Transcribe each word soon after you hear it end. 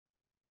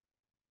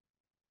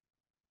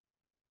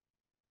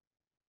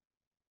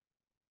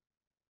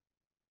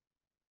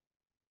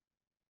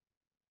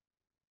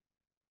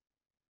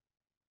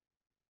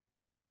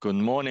Good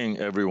morning,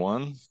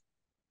 everyone.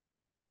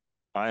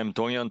 I am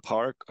Donghyun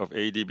Park of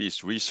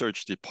ADB's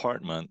Research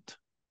Department,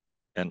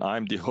 and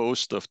I'm the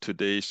host of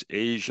today's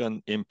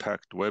Asian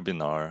Impact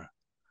webinar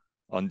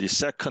on the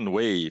second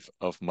wave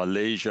of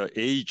Malaysia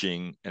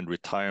Aging and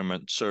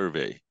Retirement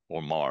Survey,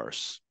 or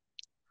MARS.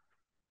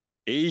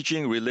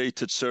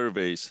 Aging-related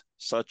surveys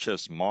such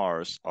as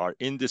MARS are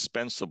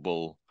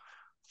indispensable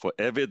for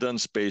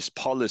evidence-based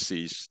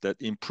policies that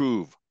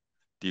improve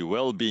the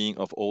well-being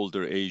of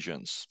older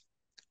Asians.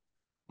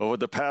 Over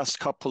the past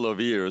couple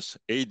of years,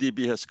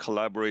 ADB has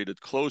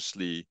collaborated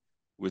closely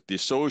with the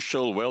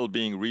Social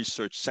Wellbeing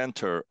Research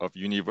Center of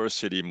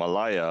University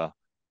Malaya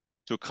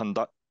to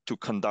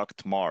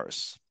conduct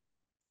MARS.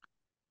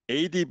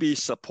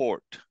 ADB's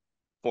support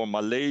for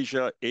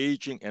Malaysia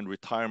Aging and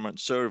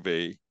Retirement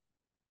Survey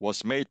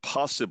was made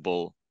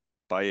possible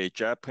by a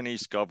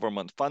Japanese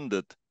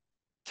government-funded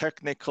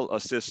technical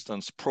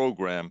assistance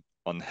program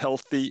on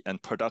healthy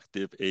and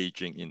productive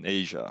aging in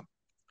Asia.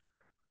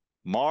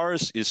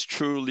 MARS is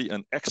truly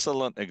an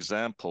excellent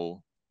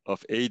example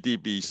of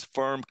ADB's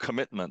firm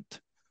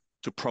commitment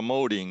to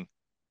promoting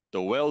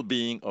the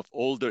well-being of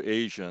older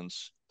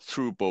Asians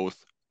through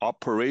both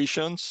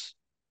operations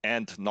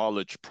and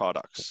knowledge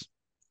products.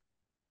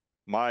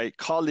 My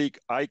colleague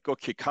Aiko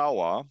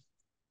Kikawa,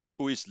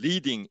 who is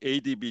leading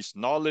ADB's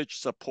knowledge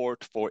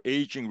support for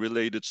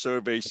aging-related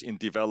surveys in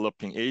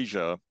developing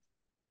Asia,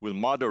 will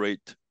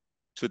moderate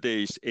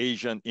today's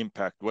Asian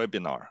Impact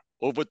webinar.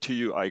 Over to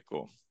you,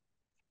 Aiko.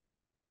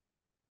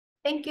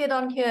 Thank you,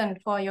 Donghyun,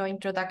 for your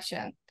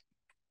introduction.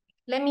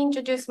 Let me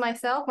introduce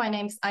myself. My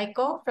name is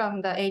Aiko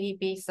from the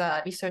ADB's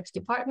Research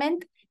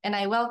Department, and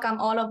I welcome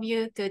all of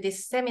you to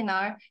this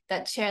seminar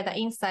that share the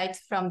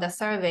insights from the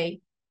survey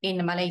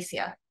in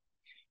Malaysia.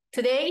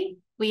 Today,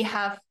 we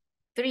have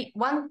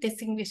one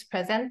distinguished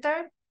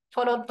presenter,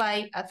 followed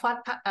by a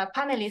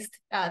panelist,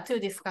 two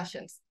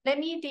discussions. Let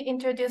me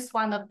introduce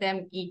one of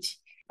them each.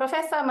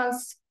 Professor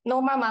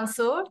Noma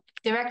Mansoor,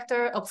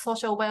 Director of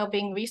Social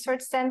Wellbeing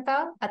Research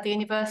Center at the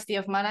University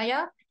of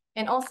Malaya,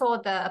 and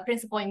also the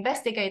principal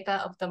investigator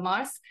of the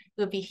MARS,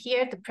 will be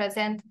here to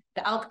present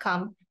the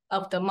outcome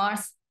of the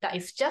MARS that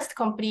is just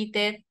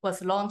completed,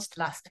 was launched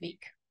last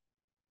week.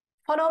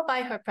 Followed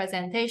by her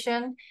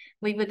presentation,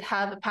 we would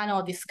have a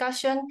panel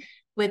discussion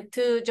with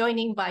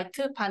joining by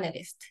two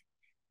panelists.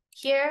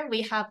 Here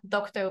we have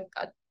Dr.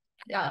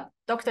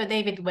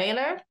 David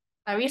Whaler,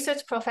 a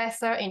research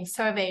professor in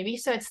Survey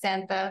Research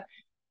Center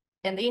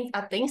and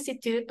at the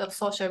Institute of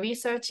Social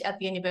Research at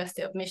the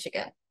University of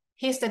Michigan.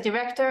 He's the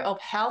director of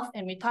Health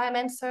and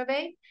Retirement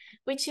Survey,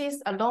 which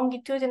is a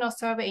longitudinal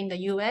survey in the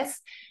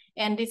US,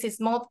 and this is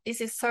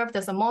served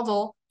as a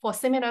model for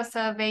similar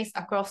surveys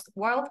across the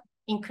world,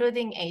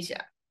 including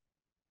Asia.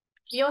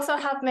 We also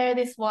have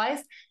Meredith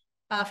Wise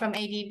from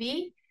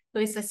ADB, who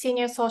is a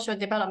senior social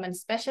development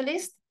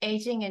specialist,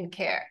 aging and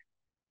care.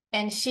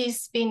 And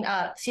she's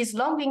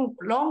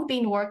long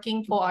been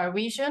working for our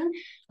region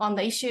on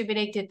the issue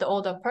related to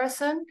older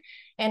person,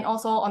 and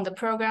also on the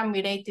program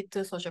related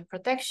to social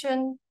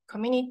protection,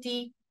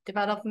 community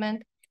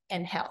development,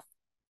 and health.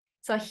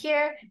 So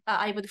here,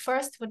 I would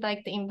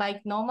like to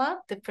invite Noma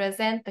to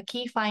present the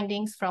key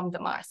findings from the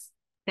MARS.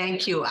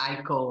 Thank you,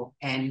 Aiko,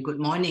 and good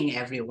morning,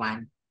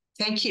 everyone.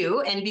 Thank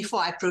you. And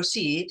before I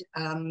proceed,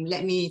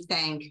 let me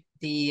thank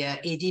the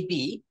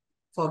ADB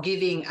for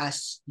giving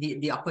us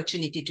the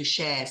opportunity to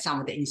share some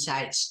of the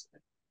insights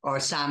or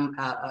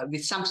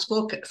with some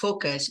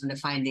focus on the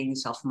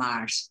findings of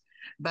MARS.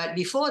 But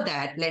before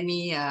that, let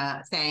me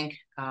thank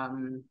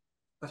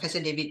Professor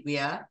David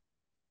Weir,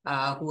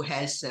 who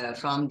has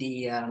from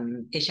the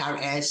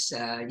HRS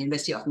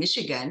University of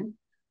Michigan,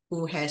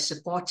 who has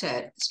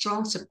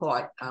strong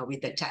support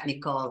with the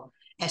technical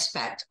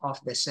aspect of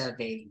the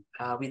survey,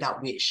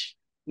 without which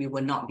we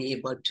would not be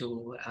able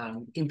to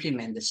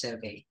implement the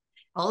survey.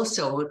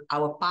 Also,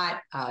 our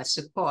part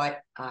support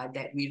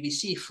that we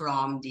receive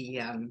from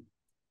the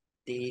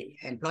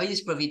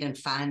Employees Provident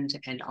Fund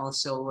and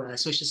also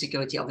Social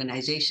Security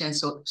Organization,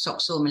 so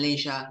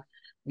Malaysia,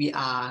 we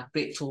are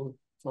grateful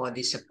for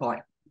the support.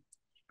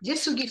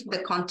 Just to give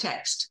the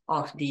context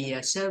of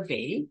the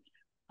survey,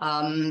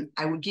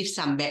 I will give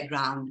some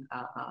background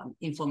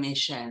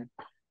information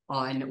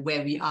on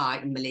where we are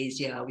in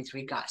Malaysia with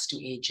regards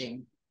to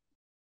aging.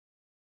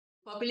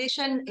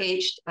 Population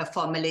aged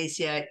for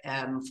Malaysia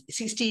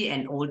 60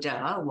 and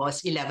older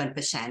was 11%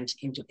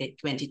 in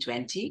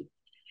 2020.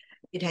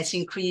 It has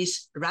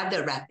increased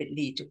rather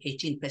rapidly to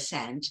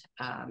 18%.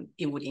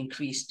 It would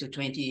increase to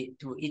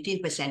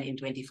 18% in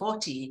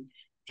 2040,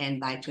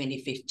 and by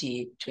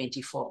 2050,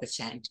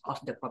 24% of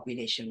the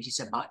population, which is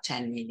about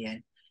 10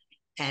 million.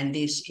 And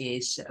this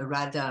is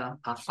rather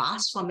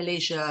fast for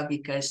Malaysia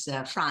because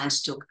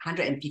France took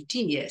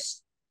 115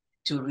 years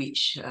to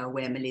reach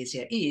where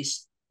Malaysia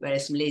is,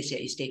 whereas Malaysia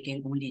is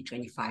taking only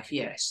 25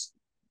 years.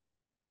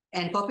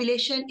 And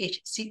population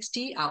aged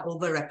 60 are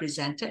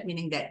overrepresented,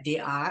 meaning that they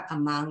are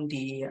among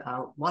the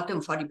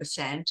bottom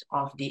 40%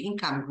 of the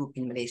income group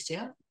in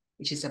Malaysia,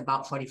 which is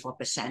about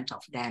 44%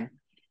 of them.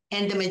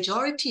 And the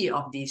majority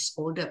of these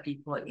older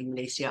people in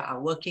Malaysia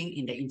are working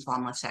in the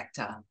informal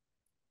sector.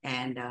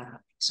 And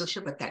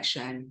social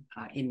protection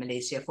in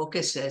Malaysia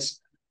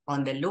focuses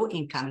on the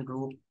low-income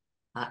group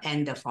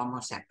and the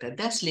formal sector,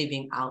 thus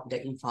leaving out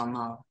the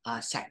informal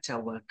sector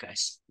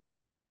workers.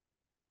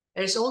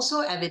 There is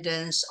also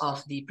evidence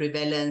of the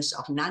prevalence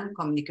of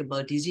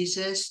non-communicable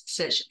diseases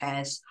such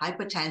as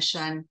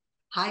hypertension,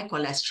 high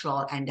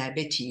cholesterol, and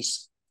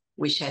diabetes,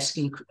 which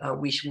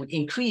would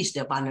increase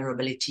the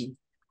vulnerability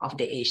of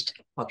the aged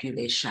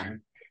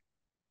population.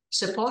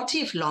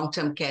 Supportive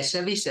long-term care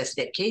services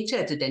that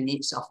cater to the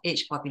needs of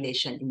aged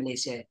population in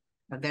Malaysia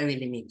are very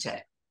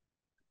limited.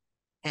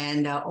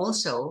 And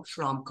also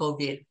from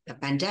COVID, the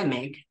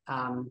pandemic,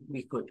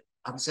 we could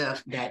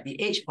observe that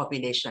the aged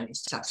population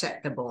is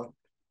susceptible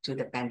to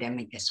the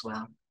pandemic as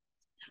well.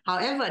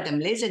 However, the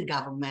Malaysian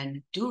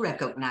government do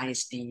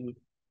recognize the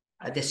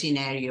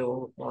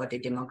scenario or the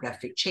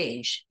demographic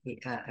change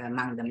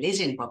among the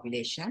Malaysian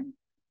population.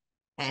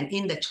 And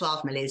in the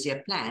 12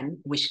 Malaysia Plan,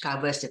 which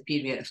covers the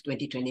period of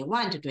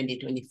 2021 to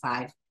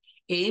 2025,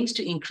 aims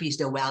to increase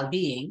the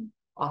well-being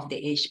of the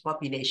aged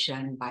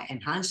population by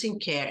enhancing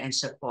care and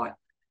support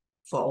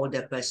for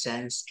older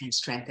persons and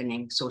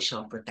strengthening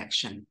social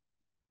protection.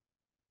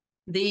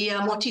 The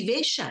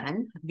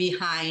motivation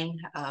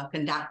behind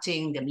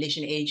conducting the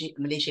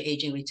Malaysia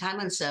Aging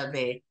Retirement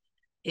Survey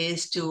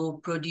is to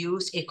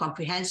produce a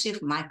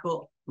comprehensive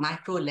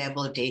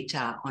micro-level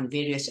data on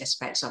various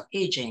aspects of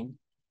aging.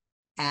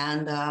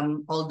 And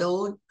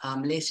although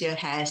Malaysia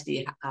has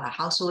the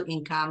household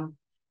income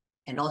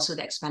and also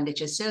the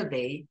expenditure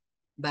survey,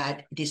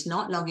 but it is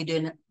not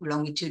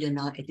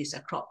longitudinal, it is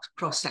a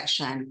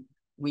cross-section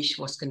which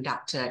was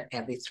conducted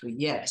every 3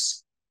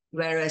 years.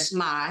 Whereas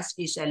MARS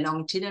is a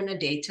longitudinal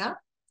data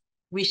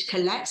which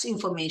collects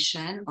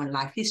information on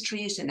life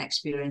histories and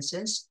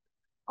experiences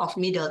of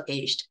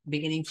middle-aged,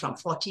 beginning from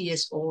 40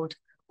 years old,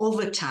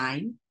 over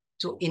time,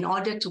 in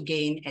order to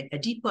gain a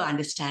deeper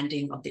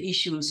understanding of the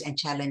issues and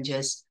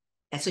challenges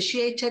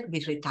associated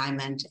with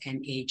retirement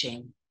and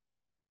aging.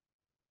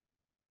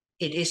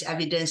 It is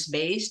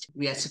evidence-based.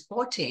 We are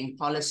supporting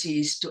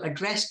policies to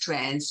address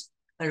trends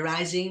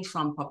arising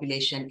from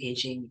population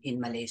aging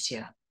in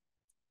Malaysia.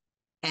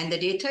 And the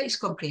data is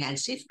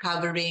comprehensive,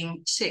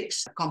 covering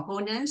 6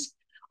 components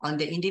on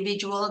the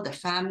individual, the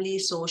family,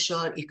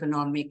 social,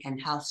 economic,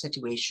 and health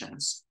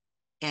situations.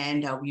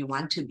 And we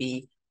want to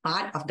be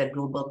part of the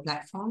global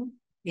platform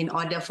in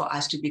order for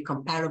us to be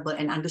comparable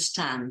and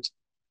understand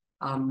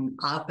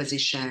our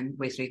position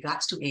with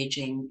regards to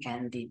aging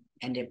and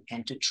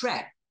to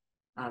track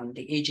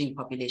the aging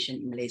population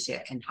in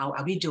Malaysia and how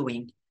are we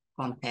doing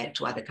compared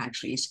to other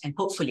countries. And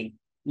hopefully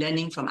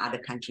learning from other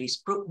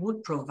countries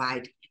would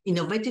provide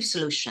innovative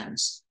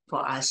solutions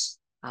for us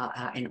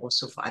and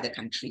also for other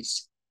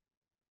countries.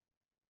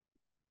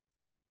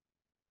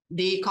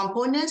 The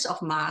components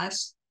of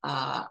MARS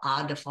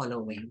are the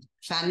following: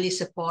 family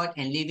support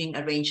and living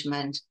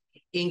arrangement,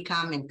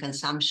 income and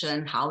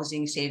consumption,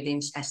 housing,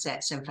 savings,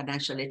 assets, and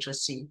financial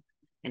literacy.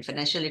 And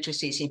financial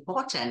literacy is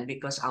important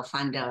because our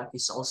funder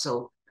is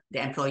also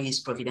the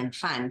Employees Provident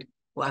Fund,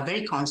 who are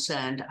very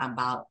concerned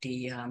about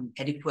the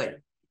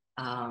adequate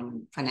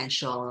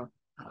financial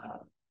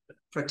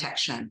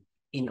protection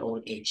in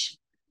old age.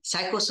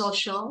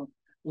 Psychosocial,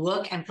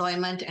 work,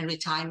 employment, and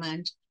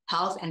retirement,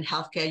 health and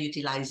healthcare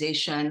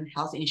utilization,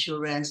 health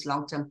insurance,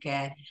 long-term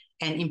care,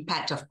 and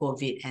impact of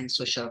COVID and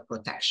social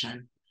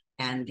protection.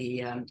 And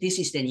this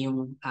is the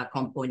new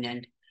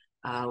component,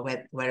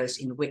 whereas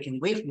in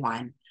wave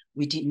 1,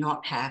 we did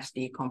not have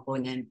the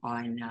component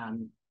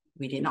on,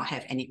 we did not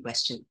have any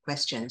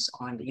questions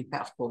on the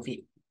impact of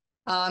COVID.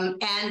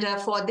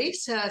 For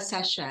this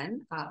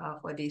session,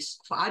 for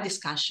our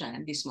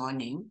discussion this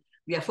morning,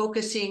 we are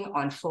focusing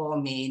on 4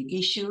 main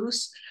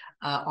issues: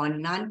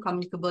 on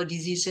non-communicable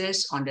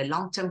diseases, on the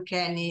long-term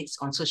care needs,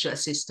 on social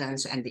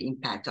assistance, and the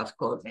impact of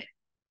COVID.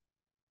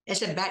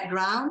 As a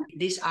background,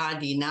 these are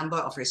the number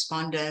of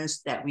respondents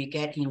that we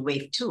get in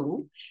wave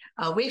 2.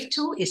 Wave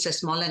 2 is a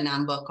smaller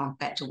number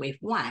compared to wave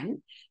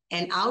 1,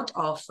 and out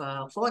of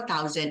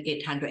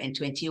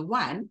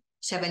 4,821,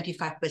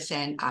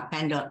 75% are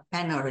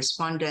panel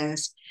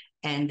respondents,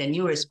 and the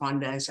new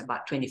respondents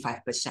about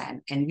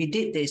 25%. And we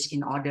did this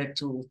in order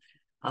to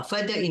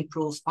further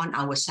improve on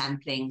our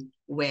sampling,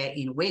 where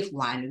in wave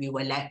 1, we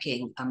were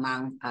lacking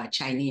among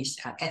Chinese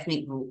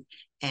ethnic group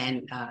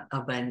and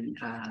urban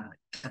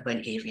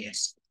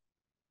areas.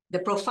 The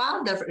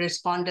profile of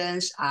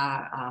respondents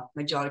are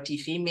majority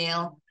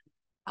female,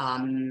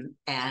 and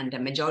the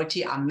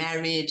majority are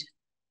married,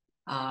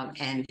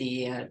 and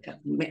the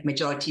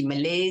majority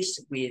Malays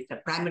with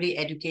primary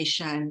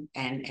education,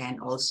 and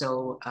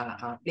also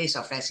place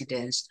of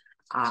residence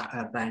are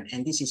urban.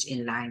 And this is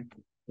in line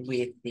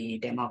with the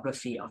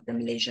demography of the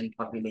Malaysian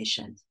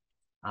population,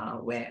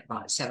 where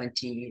about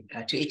 70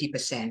 to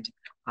 80%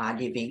 are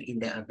living in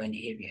the urban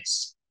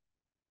areas.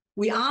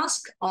 We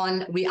asked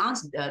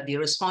the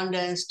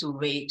respondents to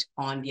rate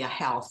on their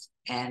health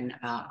and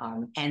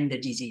the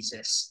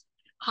diseases.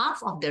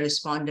 Half of the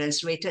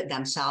respondents rated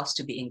themselves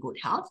to be in good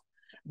health,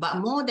 but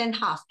more than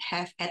half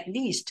have at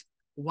least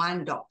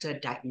one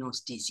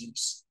doctor-diagnosed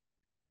disease.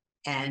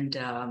 And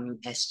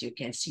as you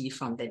can see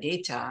from the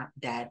data,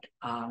 that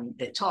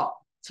the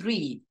top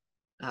three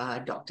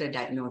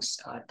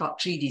doctor-diagnosed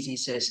top three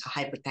diseases are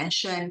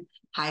hypertension,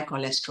 high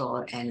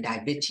cholesterol, and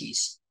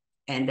diabetes.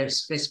 And the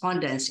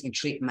respondents in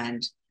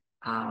treatment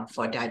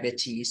for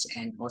diabetes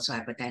and also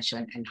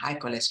hypertension and high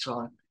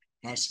cholesterol,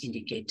 as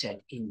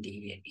indicated in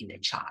the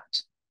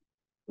chart.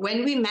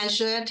 When we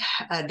measured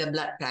the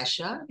blood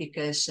pressure,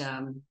 because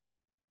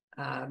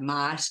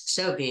Mars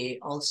survey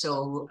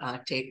also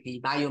take the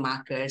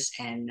biomarkers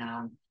and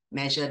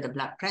measure the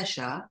blood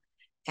pressure,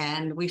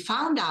 and we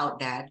found out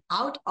that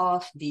out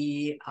of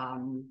the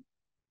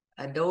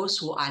those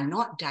who are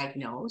not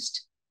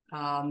diagnosed,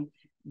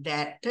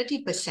 that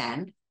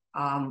 30%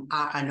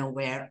 are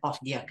unaware of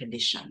their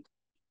condition.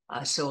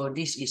 So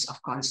this is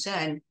of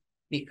concern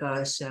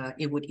because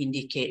it would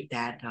indicate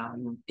that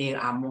they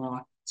are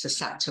more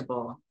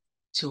susceptible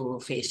to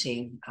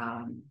facing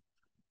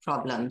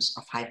problems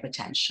of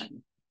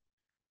hypertension.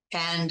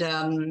 And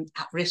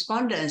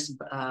respondents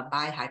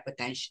by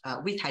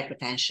hypertension with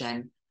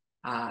hypertension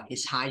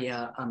is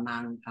higher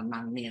among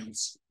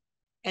males.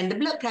 And the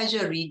blood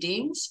pressure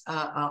readings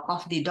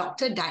of the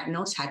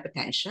doctor-diagnosed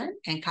hypertension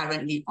and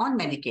currently on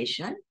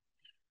medication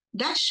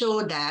does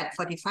show that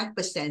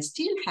 45%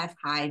 still have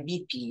high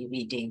BP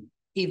reading,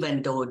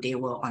 even though they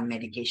were on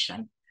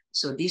medication.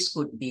 So this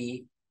could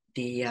be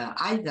the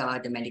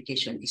either the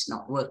medication is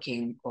not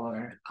working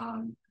or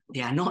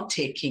they are not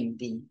taking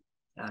the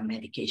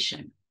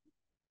medication.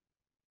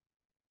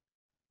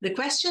 The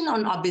question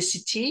on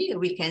obesity,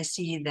 we can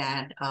see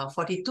that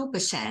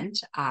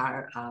 42%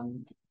 are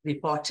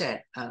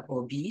reported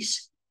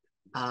obese,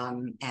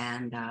 and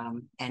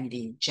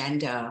the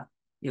gender,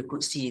 you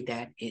could see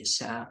that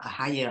it's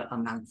higher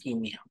among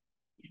female.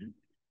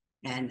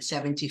 And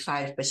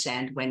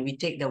 75%, when we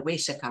take the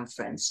waist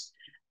circumference,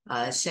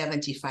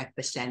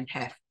 75%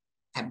 have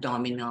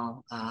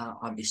abdominal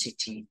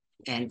obesity.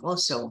 And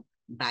also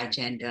by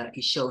gender,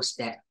 it shows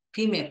that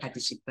female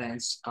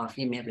participants or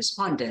female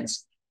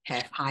respondents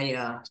have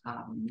higher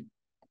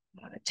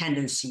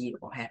tendency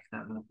or have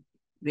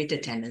greater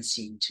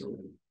tendency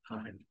to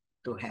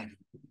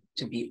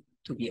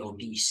be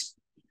obese.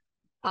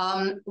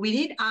 We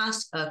did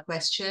ask a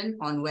question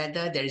on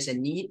whether there is a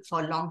need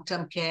for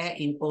long-term care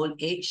in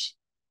old age,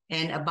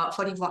 and about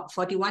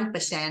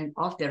 41%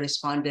 of the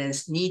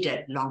respondents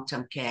needed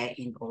long-term care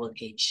in old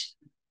age.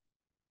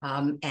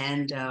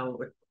 And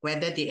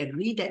whether they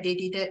agree that they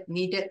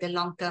needed the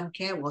long-term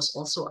care was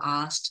also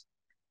asked.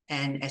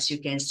 And as you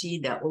can see,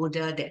 the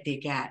older that they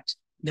get,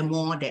 the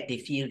more that they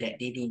feel that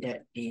they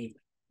needed the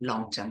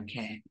long-term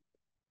care.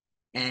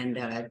 And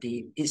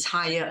it's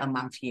higher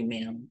among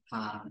female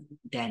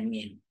than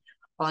male.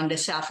 On the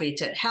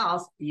self-rated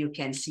health, you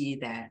can see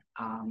that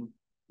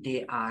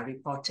they are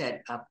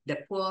reported, the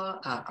poor,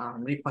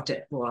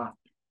 reported poor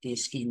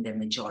is in the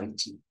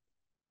majority.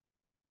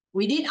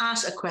 We did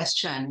ask a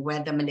question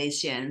whether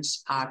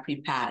Malaysians are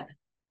prepared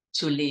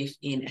to live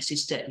in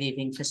assisted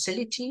living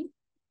facility.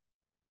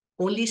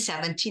 Only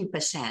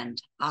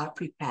 17% are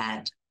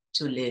prepared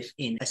to live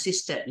in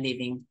assisted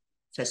living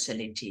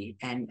facility.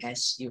 And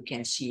as you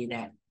can see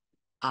that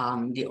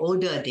the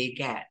older they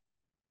get,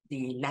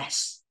 the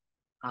less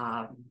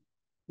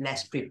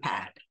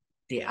prepared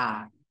they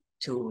are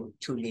to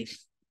live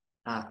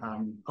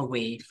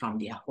away from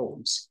their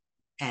homes.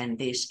 And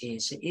this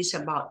is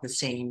about the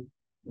same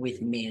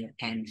with male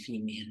and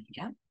female,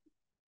 yeah?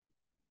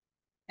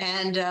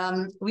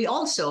 And we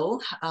also,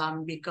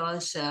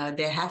 because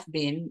there have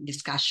been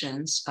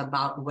discussions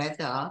about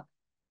whether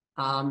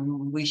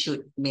we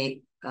should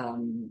make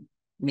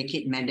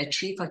it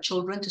mandatory for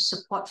children to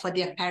support for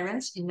their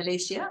parents in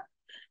Malaysia.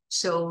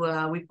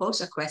 So we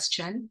posed a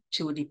question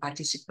to the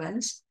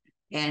participants,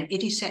 and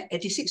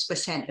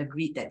 86%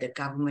 agreed that the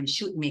government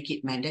should make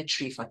it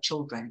mandatory for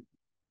children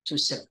to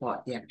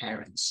support their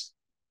parents.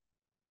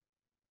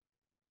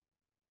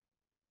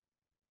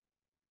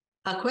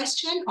 A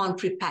question on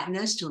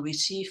preparedness to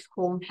receive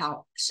home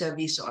help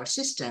service or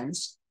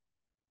assistance.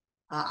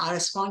 Our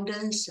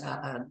respondents,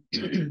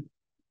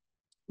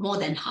 more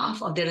than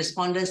half of the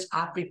respondents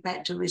are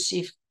prepared to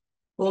receive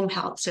home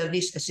help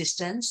service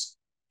assistance,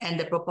 and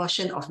the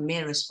proportion of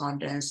male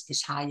respondents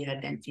is higher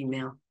than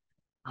female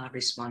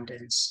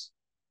respondents.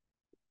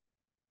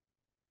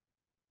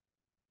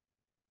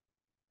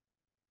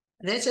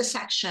 There's a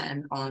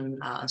section on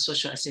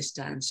social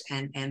assistance,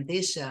 and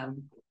this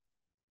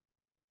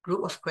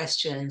group of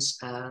questions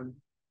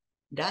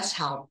does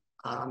help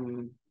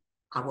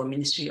our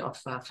Ministry of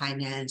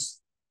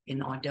Finance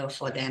in order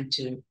for them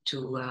to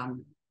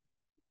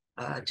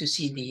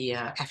see the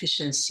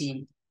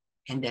efficiency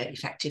and the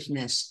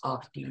effectiveness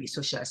of the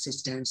social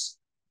assistance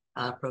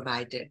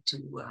provided to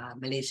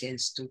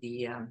Malaysians, to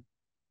the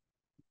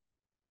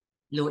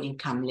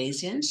low-income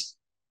Malaysians.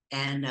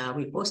 And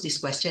we posed this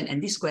question,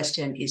 and this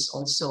question is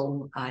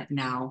also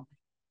now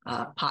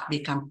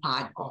become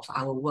part of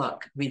our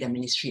work with the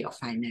Ministry of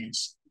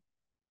Finance.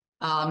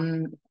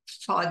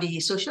 For the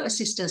social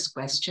assistance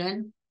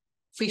question,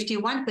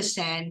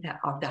 51%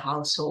 of the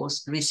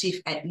households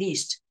receive at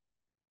least.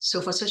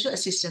 So for social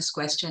assistance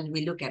question,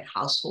 we look at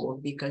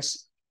household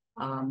because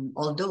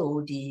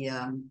although the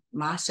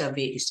mass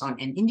survey is on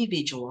an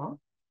individual,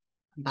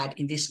 but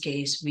in this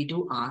case, we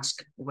do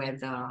ask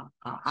whether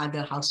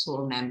other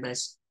household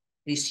members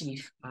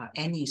receive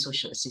any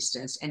social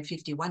assistance, and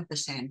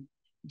 51%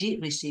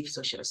 did receive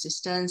social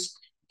assistance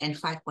and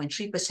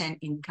 5.3%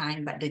 in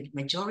kind, but the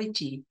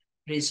majority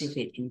receive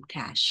it in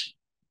cash.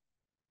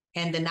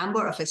 And the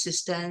number of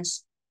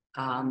assistance,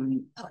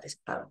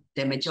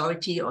 the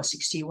majority or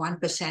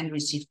 61%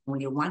 received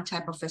only one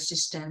type of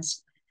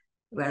assistance,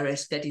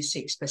 whereas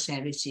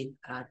 36% received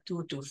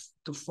 2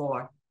 to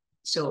 4.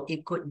 So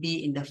it could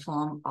be in the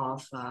form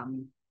of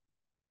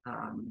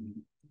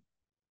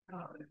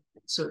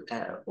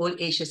old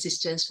age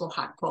assistance for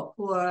hardcore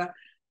poor,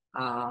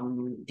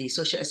 the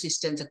social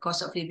assistance, the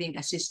cost of living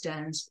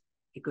assistance.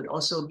 It could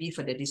also be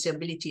for the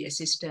disability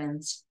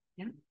assistance.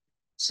 Yeah.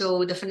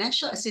 So the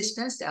financial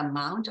assistance, the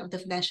amount of the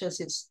financial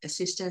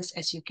assistance,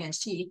 as you can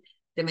see,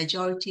 the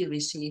majority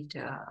received,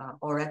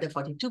 or rather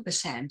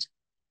 42%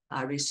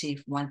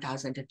 received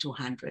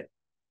 1,200.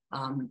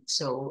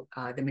 So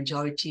the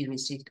majority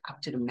received up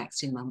to the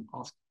maximum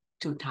of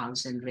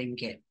 2,000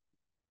 ringgit.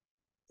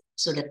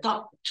 So the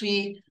top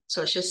 3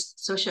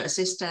 social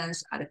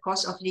assistance are the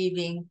cost of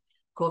living,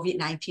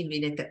 COVID-19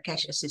 related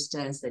cash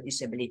assistance, the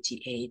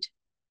disability aid.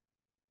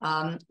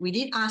 We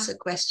did ask a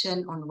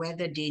question on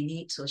whether they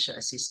need social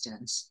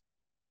assistance.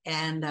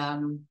 And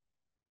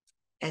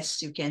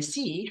as you can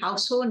see,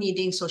 household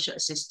needing social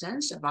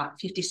assistance, about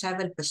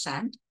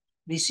 57%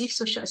 receive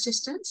social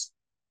assistance.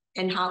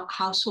 And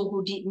household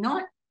who did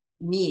not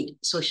need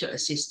social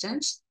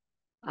assistance,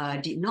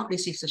 did not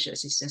receive social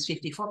assistance,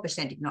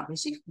 54% did not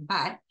receive,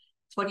 but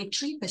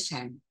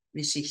 43%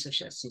 receive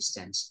social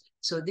assistance.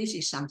 So this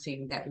is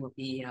something that will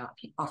be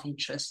of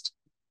interest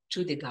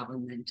to the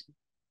government.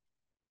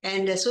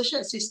 And the social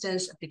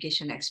assistance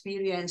application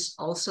experience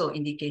also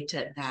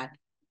indicated that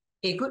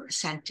a good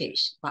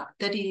percentage, about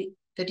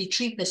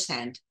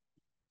 33%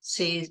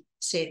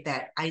 said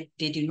that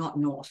they do not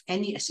know of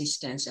any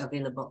assistance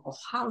available or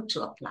how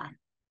to apply.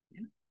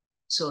 Yeah.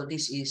 So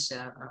this is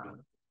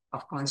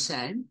of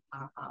concern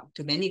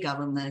to many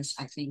governments,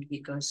 I think,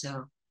 because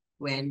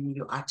when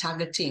you are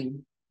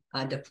targeting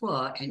the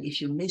poor, and if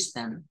you miss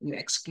them, you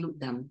exclude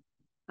them,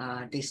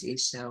 this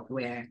is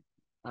where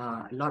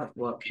a lot of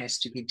work has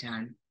to be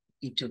done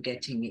into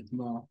getting it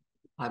more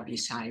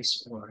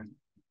publicized or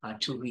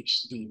to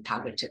reach the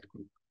targeted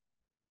group.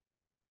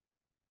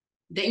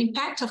 The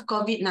impact of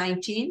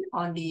COVID-19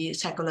 on the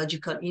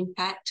psychological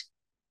impact,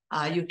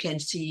 you can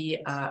see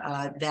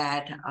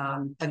that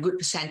a good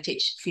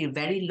percentage feel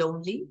very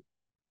lonely,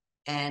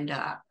 and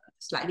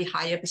slightly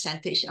higher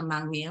percentage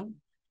among male,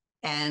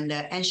 and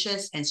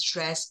anxious and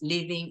stressed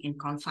living in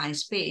confined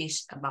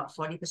space, about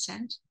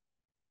 40%.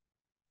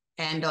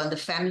 And on the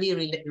family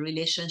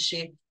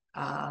relationship,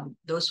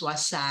 those who are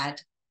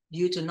sad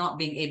due to not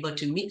being able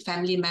to meet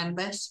family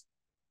members,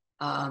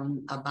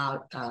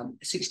 about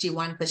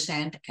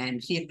 61%,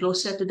 and feel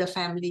closer to the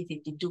family,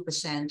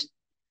 52%,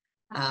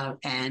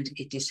 and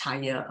it is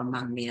higher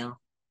among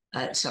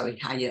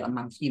higher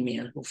among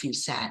female who feel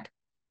sad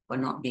for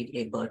not being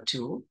able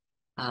to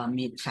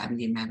meet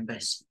family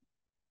members.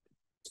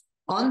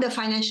 On the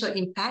financial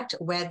impact,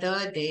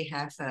 whether they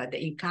have the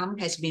income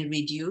has been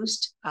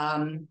reduced,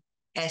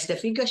 as the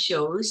figure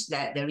shows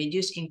that the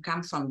reduced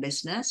income from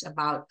business,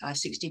 about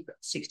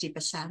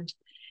 60%,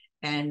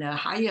 and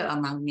higher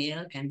among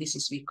male, and this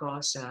is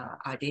because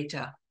our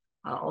data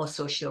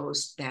also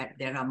shows that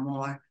there are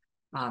more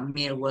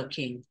male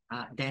working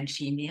than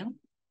female.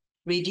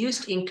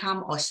 Reduced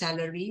income or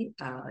salary,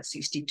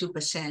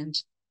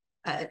 62%,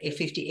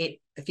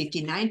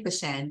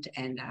 59%,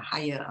 and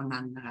higher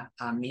among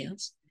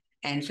males,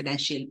 and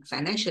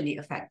financially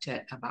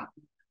affected, about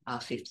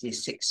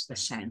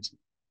 56%.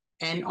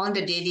 And on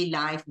the daily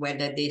life,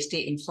 whether they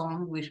stay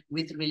informed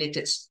with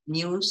related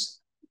news,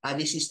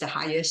 this is the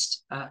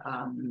highest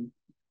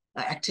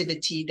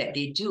activity that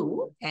they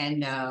do,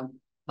 and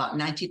about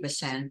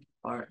 90%,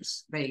 or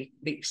very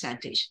big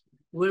percentage,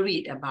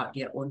 worried about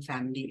their own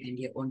family and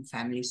their own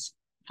family's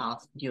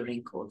health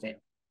during COVID.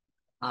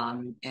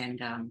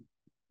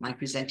 My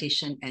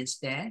presentation ends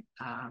there.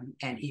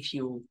 And if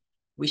you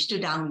wish to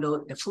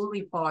download the full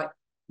report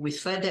with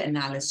further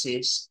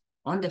analysis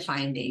on the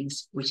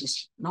findings, which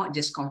is not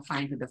just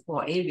confined to the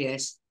 4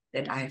 areas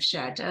that I have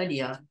shared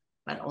earlier,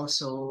 but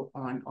also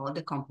on all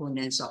the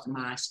components of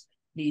mass,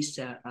 please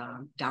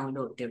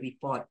download the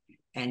report,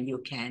 and you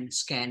can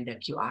scan the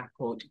QR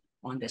code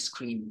on the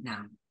screen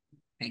now.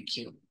 Thank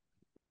you.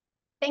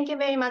 Thank you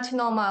very much,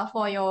 Norma,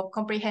 for your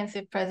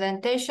comprehensive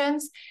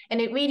presentations. And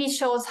it really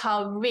shows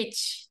how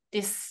rich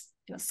this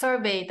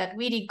survey that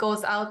really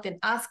goes out and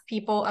asks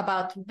people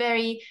about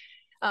very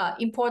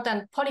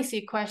important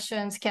policy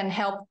questions can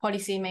help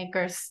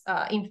policymakers,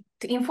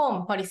 to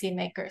inform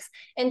policymakers.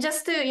 And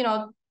just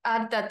to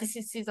add that this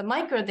is a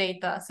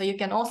microdata, so you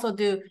can also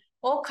do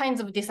all kinds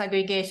of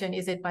disaggregation.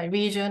 Is it by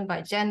region,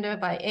 by gender,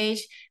 by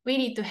age? We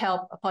need to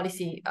help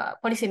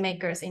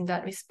policymakers in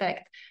that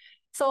respect.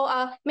 So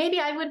maybe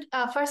I would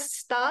first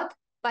start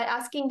by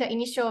asking the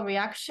initial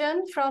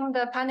reaction from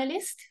the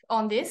panelists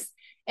on this.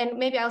 And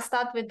maybe I'll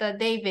start with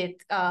David,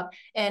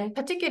 and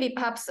particularly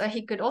perhaps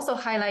he could also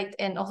highlight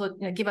and also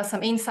give us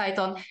some insight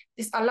on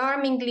this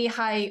alarmingly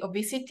high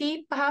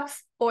obesity,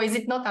 perhaps, or is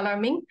it not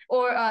alarming,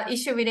 or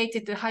issue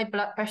related to high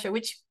blood pressure,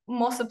 which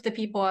most of the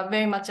people are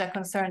very much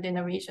concerned in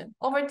the region.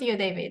 Over to you,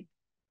 David.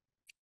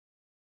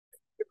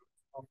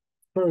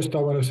 First, I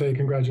want to say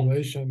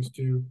congratulations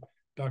to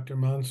Dr.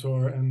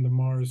 Mansour and the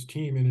Mars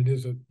team, and it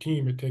is a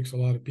team, it takes a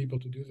lot of people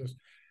to do this,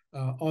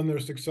 on their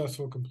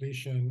successful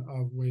completion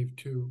of Wave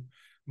 2.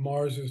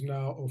 Mars is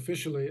now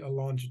officially a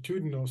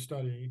longitudinal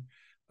study.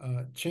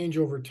 Change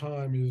over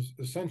time is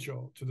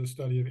essential to the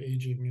study of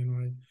aging,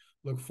 and I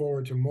look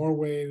forward to more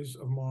waves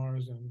of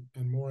Mars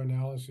and more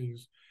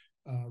analyses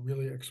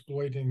really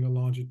exploiting the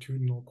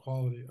longitudinal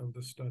quality of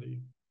the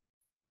study.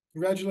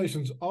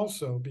 Congratulations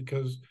also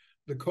because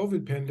the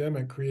COVID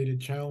pandemic created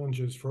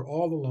challenges for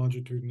all the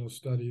longitudinal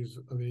studies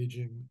of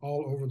aging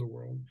all over the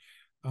world.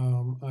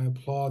 I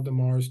applaud the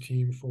Mars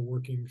team for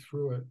working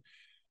through it.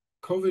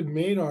 COVID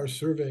made our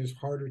surveys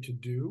harder to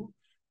do,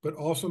 but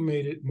also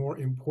made it more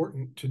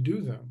important to do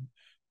them.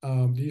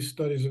 These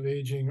studies of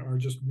aging are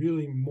just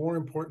really more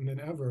important than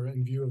ever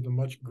in view of the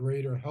much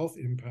greater health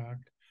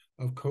impact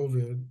of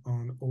COVID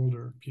on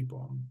older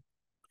people.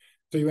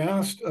 So you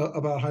asked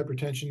about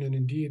hypertension, and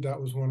indeed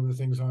that was one of the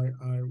things I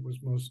was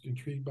most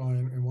intrigued by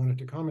and wanted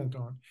to comment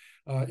on.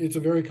 It's a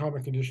very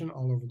common condition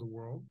all over the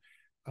world.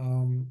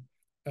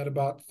 At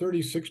about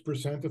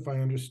 36%, if I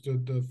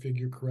understood the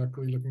figure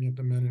correctly, looking at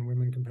the men and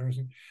women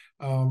comparison,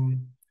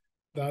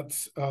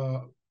 that's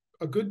a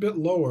good bit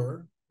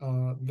lower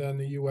than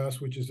the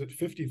US, which is at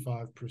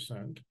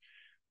 55%.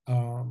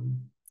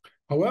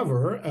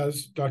 However,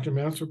 as Dr.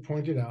 Mansour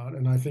pointed out,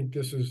 and I think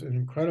this is an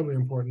incredibly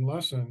important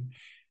lesson,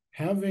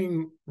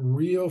 having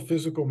real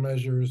physical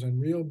measures and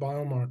real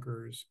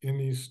biomarkers in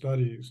these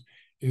studies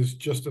is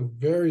just a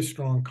very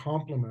strong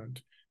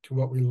complement to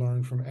what we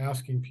learn from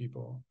asking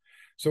people.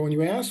 So when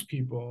you ask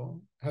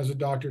people, has a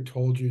doctor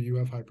told you you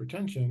have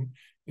hypertension?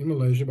 In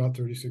Malaysia, about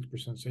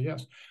 36% say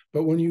yes.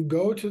 But when you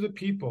go to the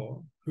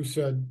people who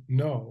said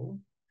no,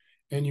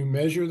 and you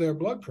measure their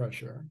blood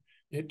pressure,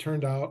 it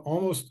turned out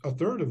almost a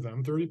third of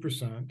them,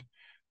 30%,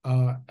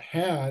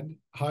 had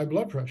high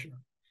blood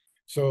pressure.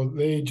 So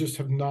they just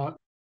have not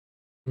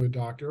to a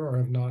doctor or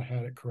have not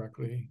had it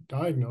correctly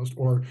diagnosed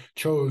or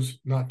chose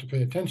not to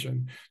pay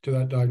attention to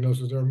that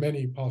diagnosis. There are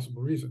many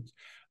possible reasons.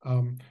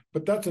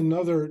 But that's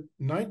another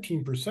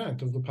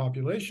 19% of the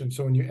population.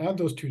 So when you add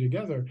those two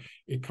together,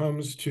 it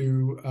comes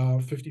to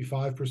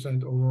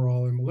 55%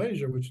 overall in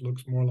Malaysia, which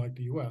looks more like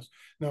the US.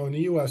 Now, in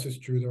the US, it's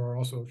true, there are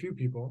also a few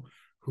people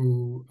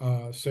who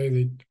say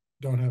they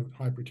don't have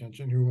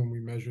hypertension, who, when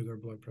we measure their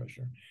blood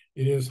pressure,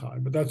 it is high,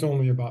 but that's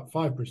only about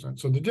 5%.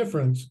 So the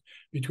difference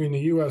between the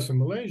US and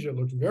Malaysia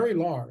looks very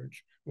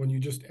large when you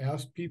just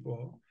ask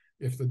people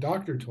if the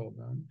doctor told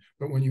them,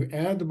 but when you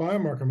add the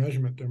biomarker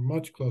measurement, they're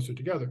much closer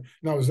together.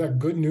 Now, is that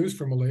good news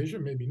for Malaysia?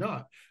 Maybe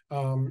not.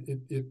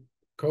 It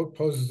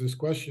poses this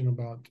question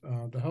about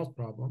the health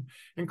problem.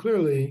 And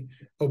clearly,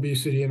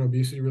 obesity and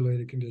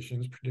obesity-related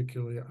conditions,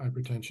 particularly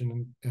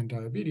hypertension and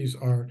diabetes,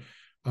 are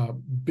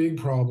big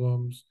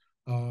problems,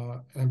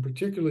 and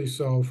particularly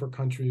so for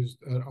countries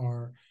that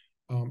are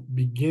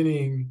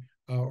beginning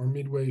or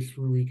midway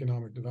through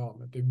economic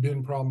development. They've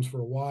been problems for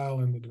a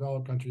while in the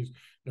developed countries.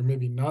 They're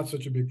maybe not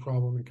such a big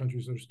problem in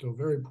countries that are still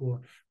very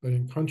poor, but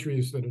in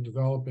countries that are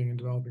developing and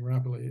developing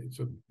rapidly,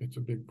 it's a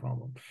big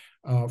problem.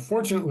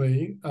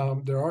 Fortunately,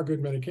 there are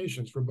good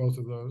medications for both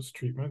of those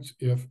treatments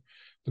if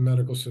the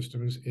medical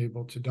system is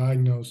able to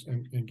diagnose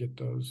and get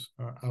those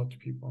out to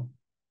people.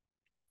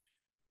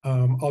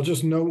 I'll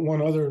just note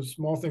one other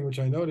small thing which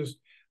I noticed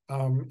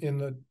in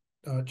the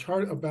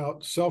chart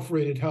about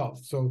self-rated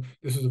health. So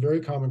this is a very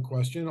common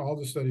question. All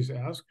the studies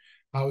ask,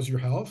 how's your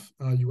health?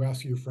 You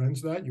ask your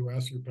friends that, you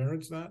ask your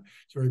parents that.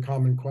 It's a very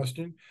common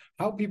question.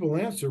 How people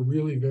answer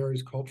really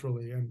varies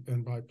culturally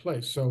and by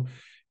place. So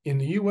in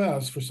the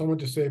US, for someone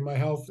to say my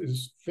health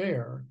is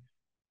fair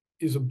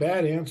is a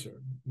bad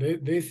answer.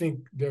 They think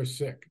they're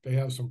sick, they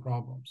have some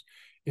problems.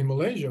 In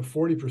Malaysia,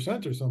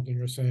 40% or something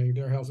are saying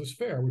their health is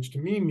fair, which to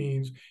me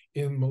means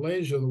in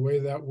Malaysia, the way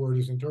that word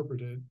is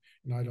interpreted,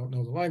 and I don't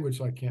know the language,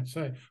 so I can't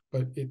say,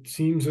 but it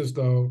seems as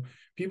though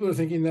people are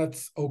thinking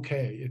that's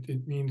okay.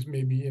 It means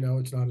maybe,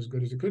 it's not as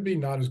good as it could be,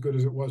 not as good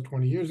as it was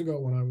 20 years ago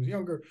when I was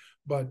younger,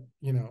 but,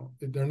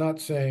 they're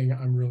not saying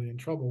I'm really in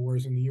trouble,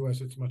 whereas in the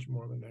US, it's much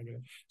more of a negative.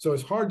 So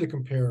it's hard to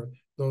compare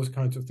those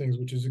kinds of things,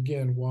 which is,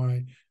 again,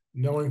 why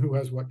knowing who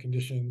has what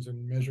conditions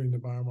and measuring the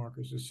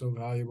biomarkers is so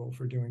valuable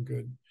for doing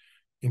good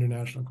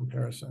international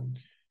comparison.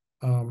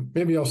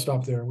 Maybe I'll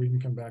stop there and we can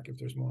come back if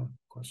there's more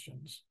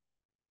questions.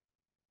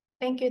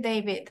 Thank you,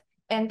 David.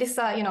 And this,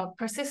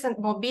 persistent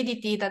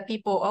morbidity that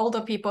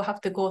older people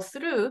have to go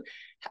through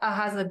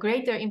has a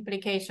greater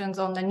implications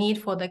on the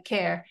need for the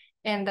care.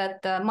 and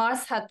that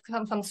Mars had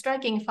some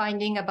striking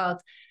finding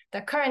about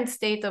the current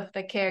state of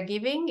the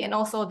caregiving and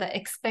also the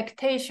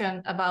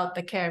expectation about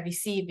the care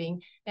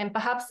receiving. And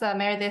perhaps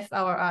Meredith,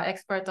 our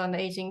expert on the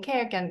aging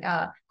care, can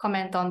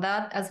comment on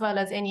that, as well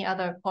as any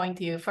other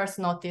point you first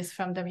noticed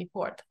from the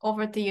report.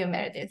 Over to you,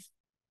 Meredith.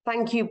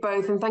 Thank you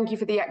both, and thank you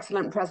for the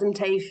excellent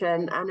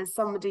presentation. And as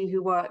somebody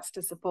who works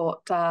to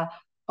support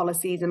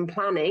policies and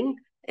planning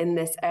in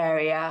this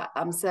area,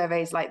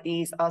 surveys like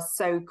these are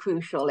so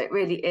crucial. It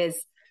really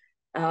is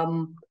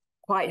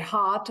quite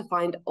hard to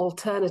find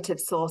alternative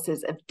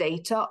sources of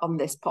data on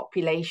this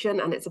population,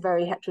 and it's a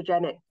very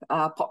heterogenic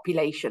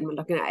population. We're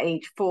looking at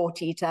age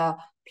 40 to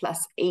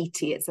plus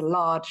 80. It's a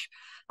large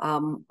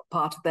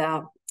part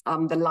of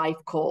the life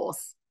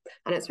course.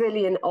 And it's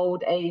really in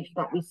old age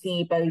that we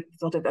see both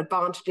sort of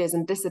advantages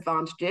and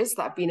disadvantages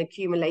that have been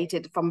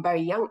accumulated from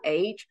very young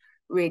age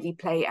really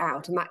play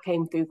out. And that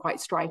came through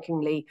quite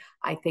strikingly,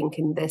 I think,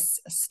 in this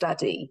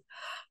study.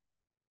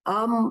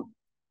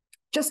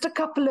 Just a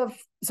couple of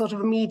sort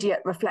of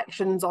immediate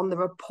reflections on the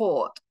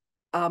report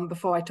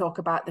before I talk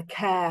about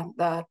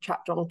the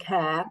chapter on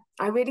care.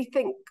 I really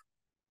think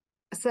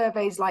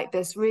surveys like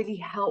this really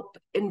help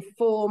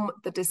inform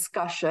the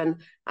discussion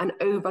and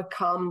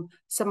overcome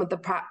some of the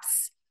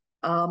perhaps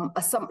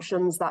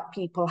assumptions that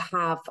people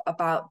have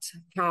about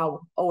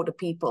how older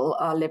people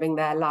are living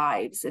their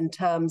lives in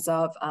terms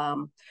of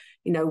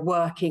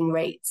working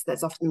rates.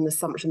 There's often an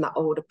assumption that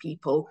older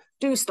people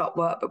do stop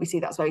work, but we see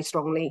that's very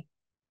strongly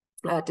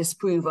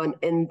disproven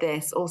in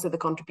this. Also the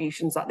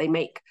contributions that they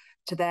make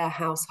to their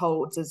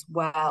households as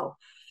well.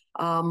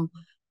 And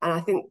I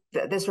think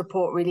that this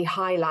report really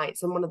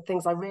highlights, and one of the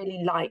things I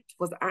really liked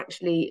was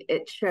actually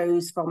it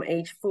shows from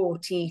age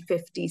 40,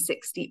 50,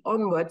 60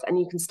 onwards, and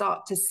you can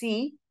start to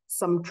see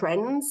some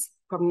trends.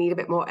 Probably need a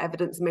bit more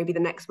evidence. Maybe the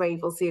next wave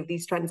we'll see if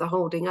these trends are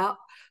holding up,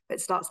 but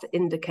it starts to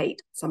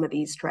indicate some of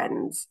these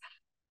trends.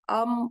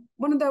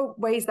 One of the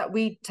ways that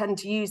we tend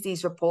to use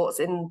these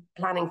reports in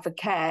planning for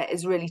care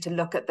is really to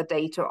look at the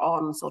data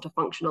on sort of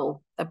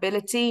functional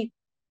ability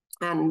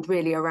and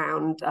really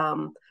around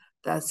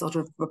the sort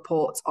of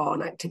reports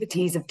on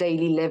activities of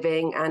daily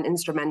living and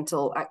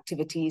instrumental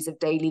activities of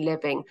daily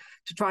living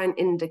to try and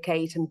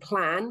indicate and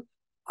plan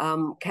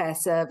care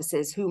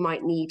services, who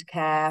might need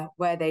care,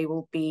 where they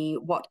will be,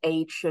 what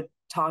age should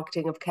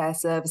targeting of care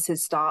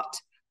services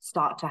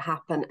start to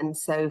happen, and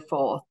so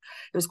forth.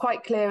 It was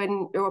quite clear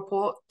in your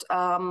report,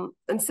 and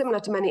similar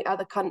to many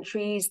other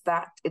countries,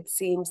 that it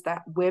seems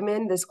that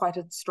women, there's quite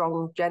a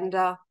strong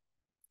gender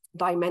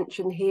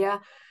dimension here,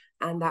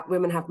 and that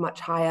women have much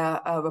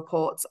higher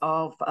reports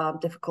of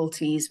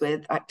difficulties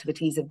with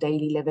activities of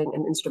daily living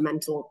and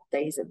instrumental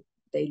days of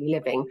daily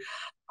living.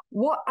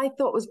 What I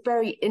thought was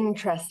very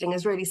interesting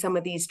is really some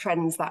of these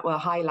trends that were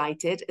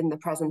highlighted in the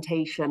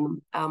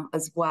presentation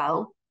as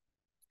well,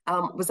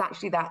 was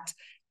actually that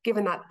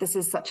given that this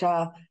is such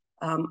a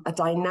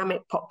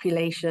dynamic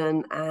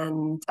population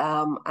and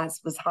as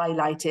was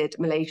highlighted,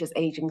 Malaysia's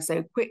aging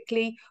so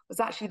quickly,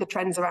 was actually the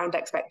trends around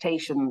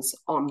expectations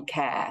on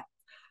care.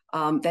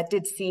 There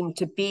did seem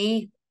to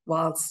be,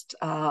 whilst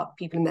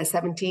people in their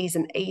 70s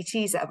and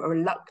 80s have a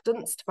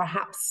reluctance to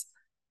perhaps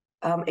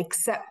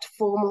accept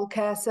formal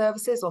care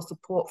services or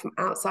support from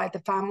outside the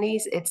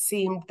families, it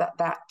seemed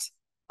that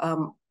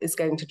is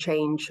going to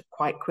change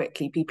quite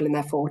quickly. People in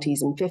their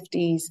 40s and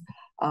 50s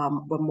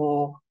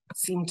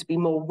seemed to be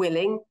more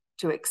willing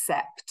to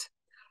accept.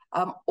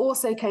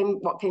 Also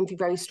what came through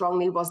very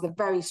strongly was the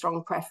very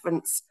strong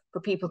preference for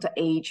people to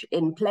age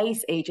in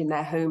place, age in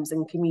their homes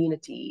and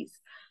communities.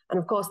 And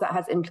of course, that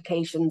has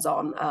implications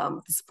on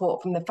the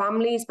support from the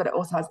families, but it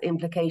also has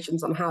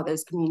implications on how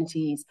those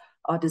communities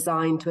are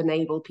designed to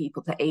enable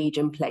people to age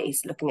in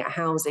place, looking at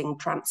housing,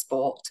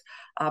 transport,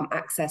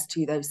 access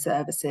to those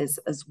services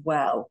as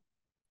well.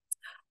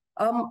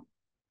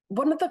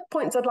 One of the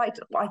points I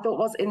thought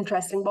was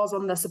interesting was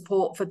on the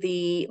support for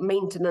the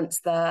maintenance,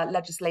 the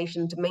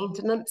legislation to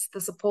maintenance, the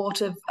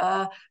support of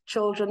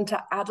children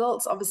to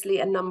adults.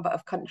 Obviously, a number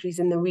of countries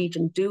in the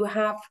region do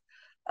have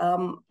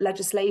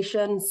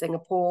legislation.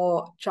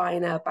 Singapore,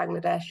 China,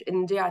 Bangladesh,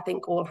 India, I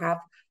think all have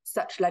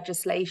such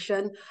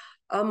legislation.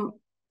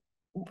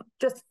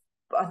 Just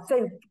I'd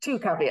say two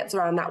caveats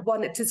around that.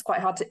 One, it is quite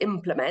hard to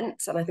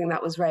implement, and I think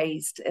that was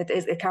raised.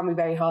 It can be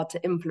very hard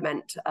to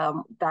implement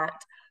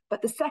that.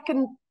 But the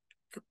second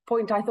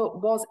point I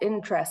thought was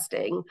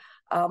interesting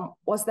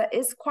was there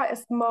is quite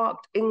a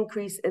marked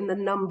increase in the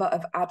number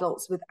of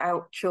adults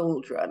without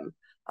children.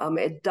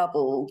 It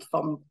doubled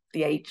from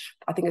the age,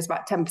 I think it's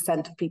about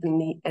 10% of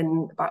people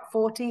in about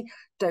 40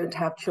 don't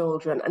have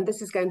children. And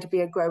this is going to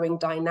be a growing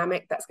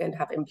dynamic that's going to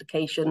have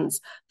implications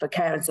for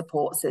care and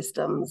support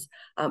systems.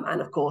 And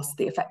of course,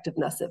 the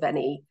effectiveness of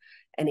any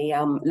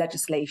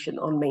legislation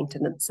on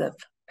maintenance of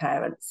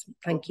parents.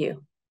 Thank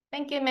you.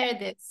 Thank you,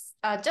 Meredith.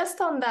 Just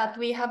on that,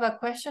 we have a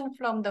question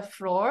from the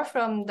floor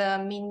from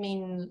the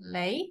Min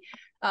Lei.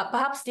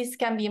 Perhaps this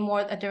can be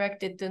more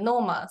directed to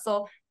Norma.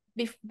 So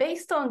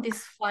based on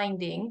this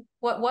finding,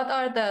 what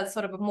are the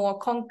sort of more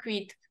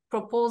concrete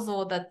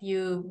proposal that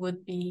you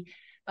would be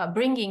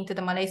bringing to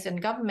the Malaysian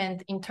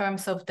government in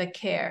terms of the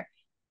care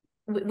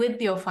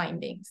with your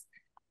findings?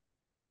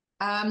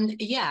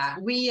 Yeah,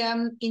 we,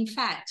 in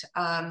fact,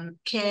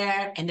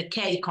 care and the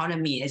care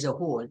economy as a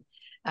whole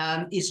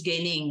is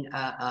gaining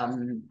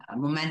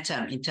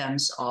momentum in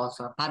terms of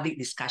public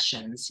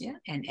discussions, yeah,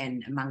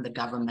 and among the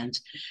government.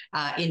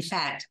 In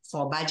fact,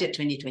 for budget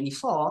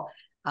 2024,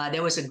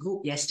 there was a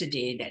group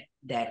yesterday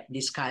that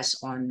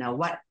discussed on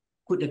what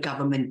could the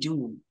government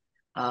do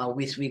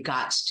with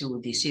regards to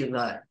the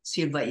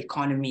silver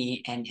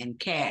economy and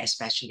care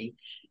especially.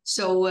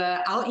 So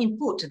our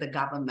input to the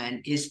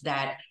government is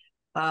that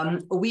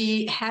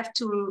we have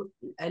to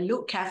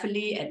look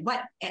carefully at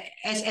what,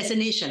 as a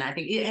nation, I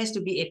think it has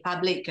to be a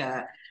public,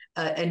 a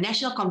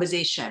national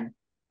conversation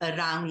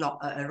around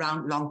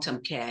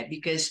long-term care,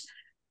 because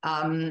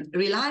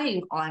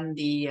relying on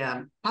the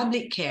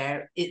public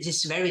care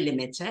is very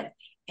limited.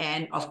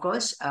 And of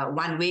course,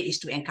 one way is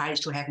to encourage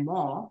to have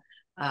more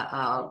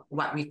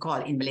what we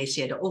call in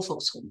Malaysia the old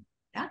folks home.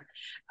 Yeah,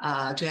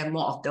 to have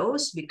more of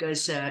those,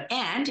 because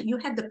and you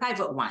have the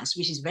private ones,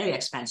 which is very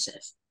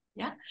expensive.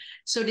 Yeah,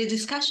 so the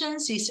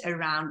discussions is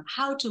around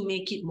how to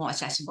make it more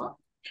accessible.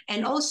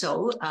 And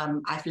also,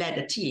 I've led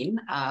a team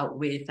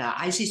with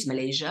ISIS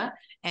Malaysia,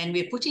 and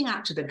we're putting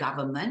out to the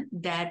government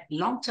that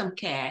long-term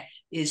care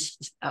is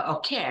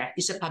a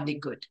public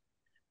good.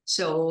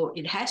 So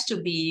it has to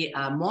be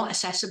more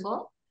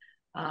accessible,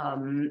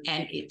 and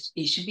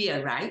it should be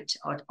a right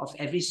of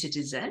every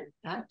citizen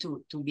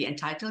to be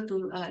entitled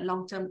to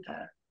long-term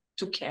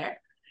to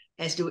care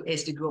as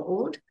they grow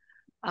old.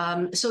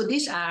 So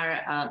these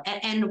are,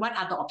 and what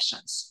are the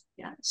options?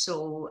 Yeah.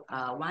 So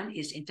one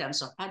is in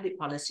terms of public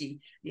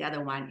policy, the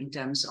other one in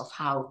terms of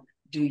how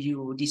do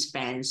you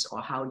dispense or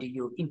how do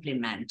you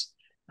implement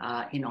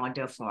in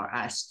order for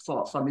us,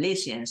 for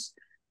Malaysians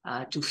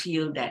to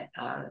feel that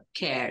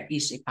care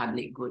is a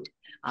public good.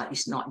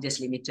 It's not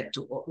just limited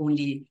to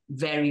only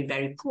very,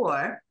 very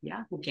poor,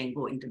 yeah, who can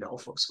go into the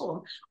old folks'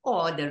 home,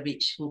 or the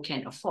rich who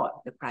can afford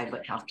the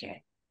private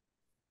healthcare.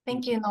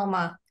 Thank you,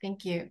 Norma.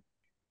 Thank you.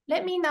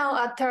 Let me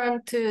now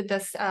turn to the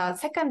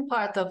second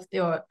part of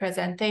your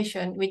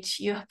presentation, which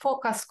you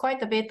focus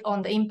quite a bit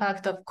on the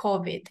impact of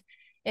COVID.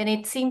 And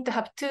it seemed to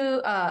have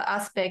two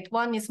aspects.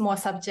 One is more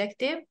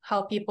subjective,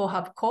 how people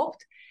have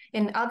coped,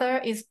 and other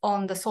is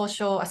on the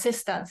social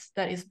assistance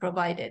that is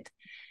provided.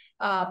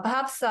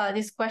 Perhaps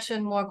this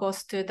question more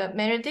goes to the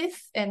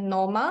Meredith and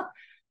Norma.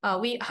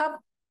 We have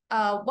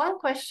one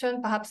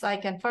question perhaps I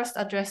can first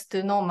address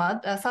to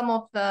Norma. Some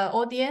of the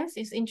audience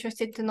is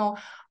interested to know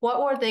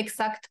what were the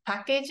exact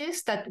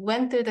packages that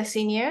went to the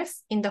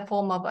seniors in the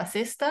form of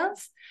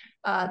assistance.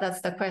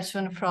 That's the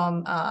question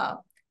from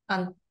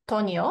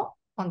Antonio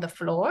on the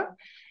floor.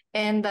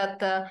 And that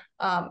the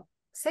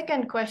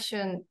second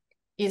question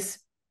is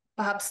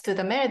perhaps to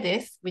the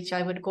Meredith, which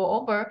I would go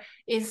over,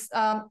 is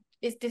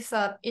this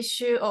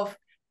issue of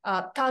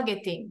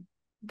targeting,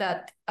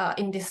 that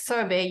in this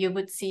survey, you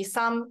would see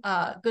some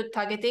good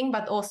targeting,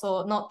 but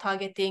also not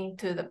targeting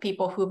to the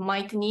people who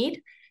might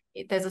need.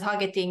 There's a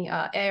targeting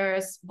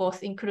errors,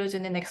 both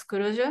inclusion and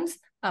exclusions.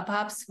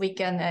 Perhaps we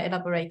can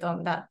elaborate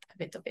on that a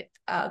little bit.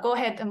 Go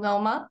ahead,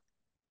 Norma.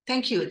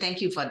 Thank you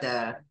for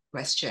the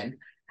question.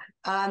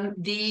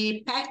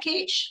 The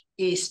package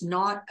is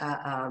not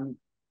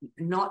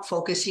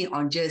focusing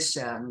on just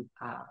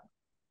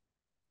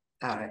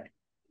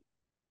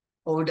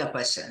older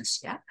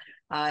persons, yeah.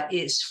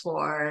 Is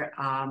for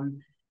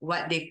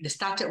what they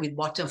started with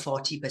bottom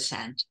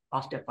 40%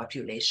 of the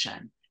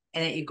population,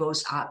 and it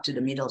goes up to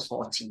the middle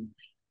 40.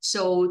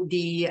 So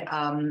the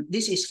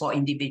this is for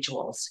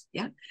individuals,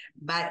 yeah.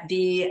 But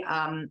the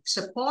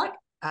support,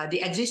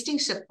 the existing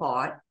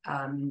support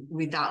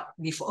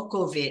before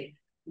COVID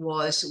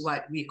was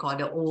what we call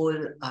the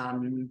old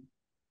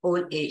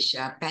age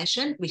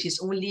pension, which is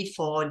only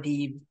for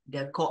the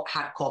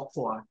hardcore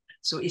poor.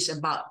 So it's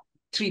about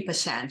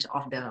 3%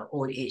 of the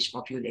old age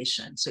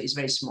population, so it's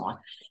very small.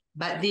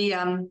 But the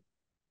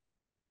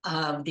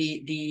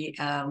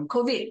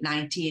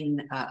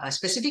COVID-19,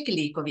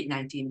 specifically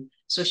COVID-19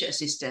 social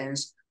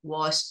assistance,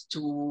 was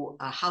to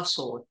a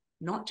household,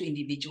 not to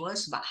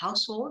individuals, but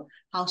household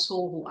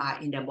who are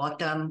in the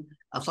bottom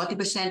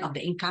 40% of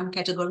the income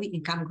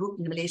group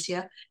in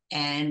Malaysia,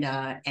 and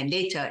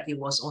later it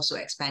was also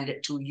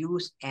expanded to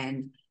youth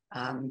and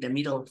the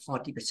middle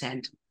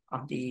 40%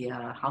 of the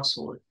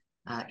household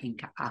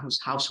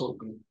household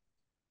group.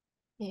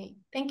 Okay.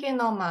 Thank you,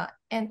 Norma.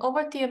 And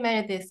over to you,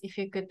 Meredith, if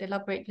you could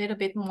elaborate a little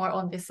bit more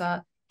on this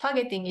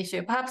targeting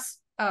issue, perhaps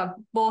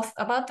both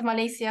about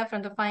Malaysia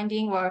from the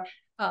finding or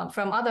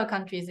from other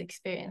countries'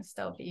 experience,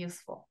 that would be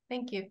useful.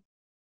 Thank you.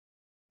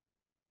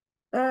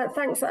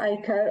 Thanks,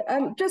 Aiko.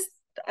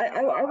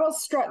 I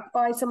was struck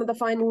by some of the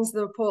findings of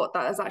the report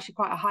that there's actually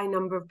quite a high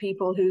number of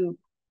people who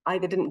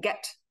either didn't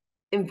get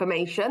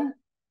information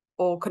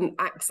or couldn't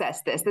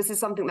access this. This is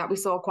something that we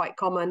saw quite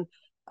common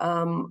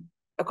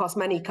across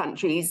many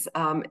countries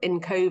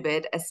in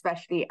COVID,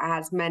 especially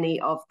as many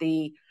of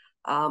the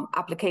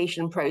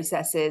application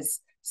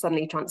processes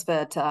suddenly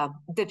transferred to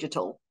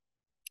digital.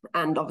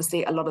 And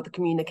obviously, a lot of the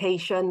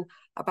communication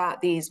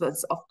about these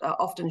was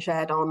often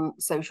shared on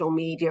social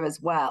media as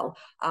well.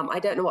 I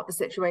don't know what the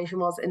situation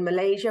was in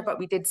Malaysia, but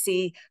we did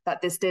see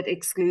that this did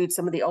exclude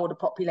some of the older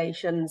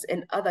populations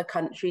in other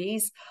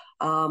countries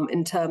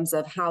in terms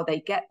of how they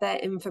get their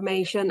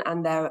information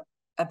and their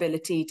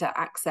ability to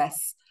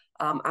access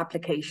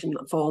application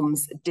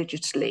forms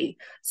digitally.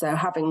 So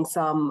having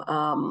some,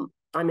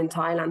 I'm in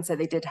Thailand, so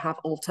they did have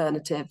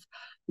alternative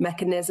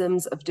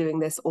mechanisms of doing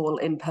this all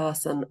in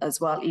person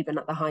as well, even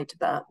at the height of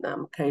the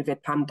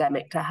COVID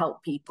pandemic, to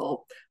help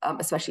people,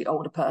 especially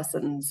older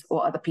persons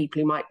or other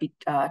people who might be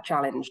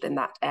challenged in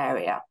that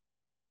area.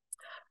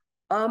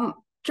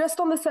 Just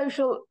on the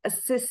social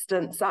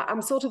assistance,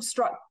 I'm sort of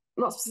struck,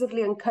 not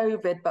specifically on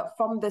COVID, but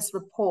from this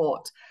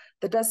report,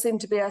 there does seem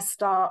to be a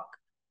stark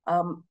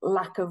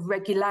lack of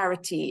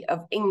regularity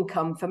of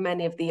income for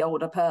many of the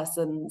older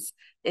persons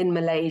in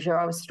Malaysia.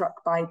 I was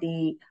struck by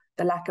the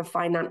lack of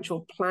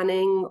financial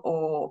planning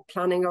or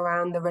planning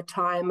around the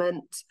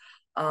retirement,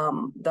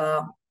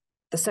 the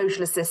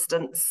social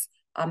assistance,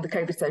 the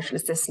COVID social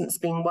assistance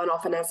being one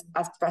off, and as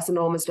Professor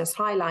Norm has just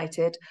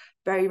highlighted,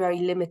 very, very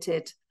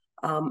limited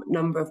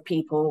number of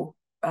people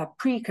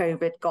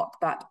pre-COVID got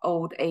that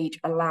old age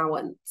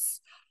allowance.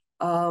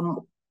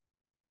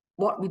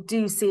 What we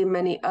do see in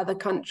many other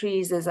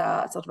countries is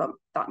a sort of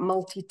that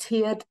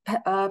multi-tiered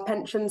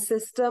pension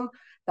system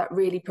that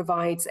really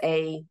provides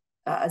a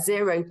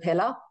zero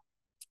pillar.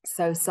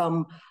 So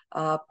some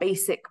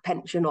basic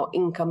pension or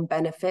income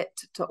benefit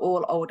to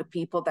all older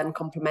people, then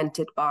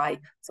complemented by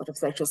sort of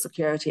social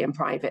security and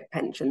private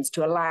pensions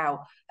to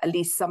allow at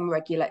least some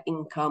regular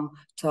income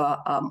to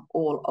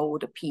all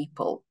older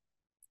people.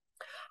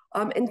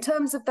 In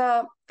terms of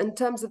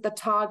the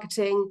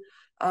targeting,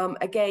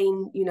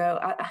 again, you know,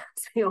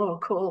 as we all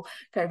recall,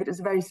 COVID was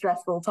a very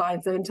stressful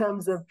time. So in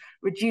terms of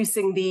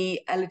reducing the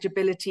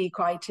eligibility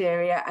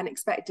criteria and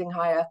expecting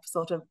higher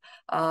sort of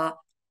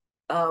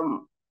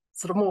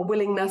more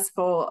willingness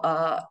for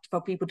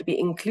people to be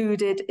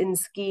included in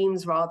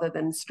schemes rather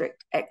than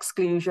strict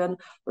exclusion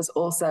was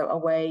also a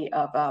way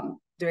of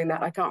doing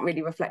that. I can't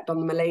really reflect on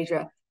the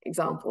Malaysia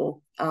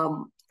example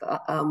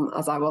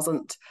as I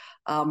wasn't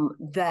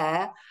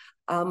there.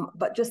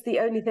 But just the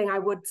only thing I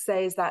would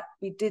say is that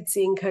we did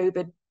see in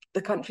COVID,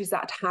 the countries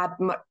that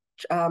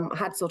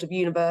had sort of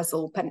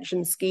universal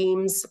pension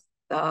schemes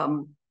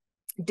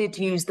did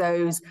use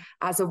those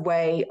as a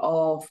way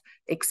of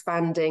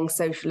expanding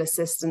social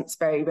assistance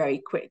very, very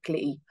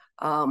quickly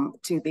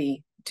to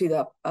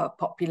the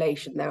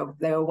population.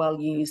 They were well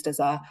used as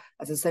a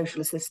social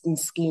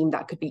assistance scheme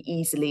that could be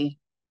easily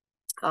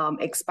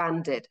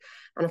expanded.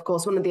 And of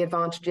course, one of the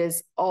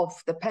advantages of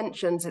the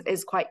pensions, it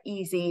is quite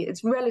easy.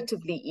 It's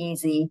relatively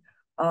easy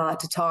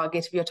to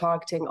target if you're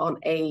targeting on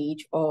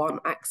age or on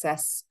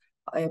access,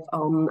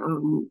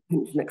 on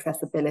pension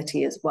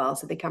accessibility as well.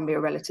 So they can be a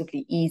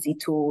relatively easy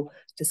tool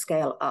to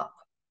scale up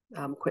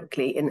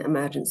quickly in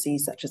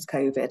emergencies such as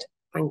COVID.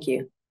 Thank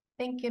you.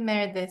 Thank you,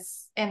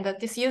 Meredith. And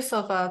that this use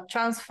of a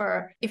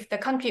transfer, if the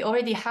country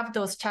already have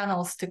those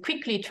channels to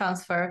quickly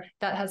transfer,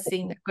 that has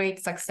seen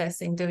great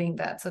success in doing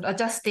that. So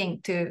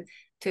adjusting to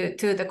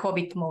the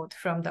COVID mode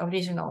from the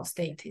original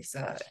state is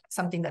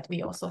something that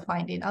we also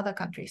find in other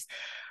countries.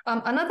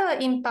 Another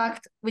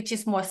impact, which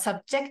is more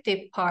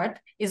subjective part,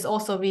 is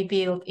also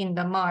revealed in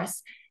the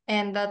MARS,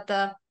 and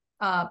that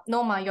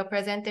Norma, your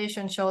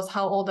presentation shows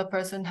how older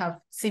person have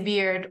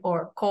severed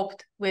or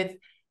coped with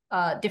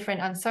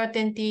different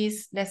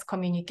uncertainties, less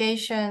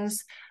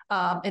communications,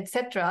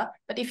 etc.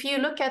 But if you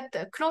look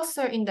at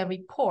closer in the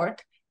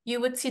report, you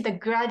would see the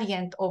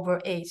gradient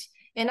over age,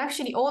 and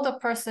actually older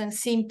persons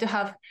seem to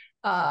have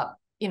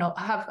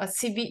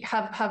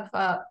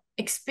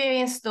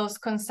experienced those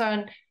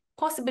concerns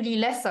possibly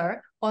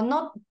lesser or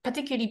not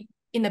particularly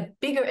in a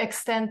bigger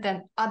extent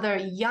than other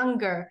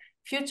younger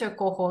future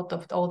cohort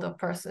of the older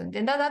person.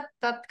 And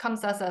that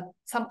comes as a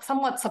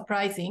somewhat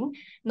surprising,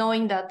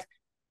 knowing that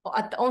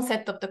at the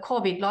onset of the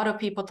COVID, a lot of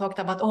people talked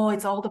about, oh,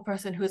 it's all the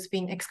person who's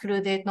been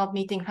excluded, not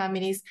meeting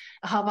families.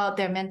 How about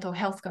their mental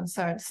health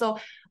concerns? So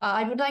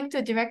I would like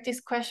to direct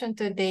this question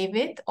to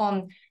David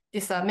on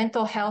this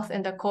mental health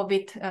and the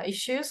COVID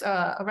issues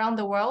around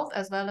the world,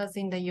 as well as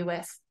in the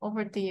US.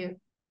 Over to you.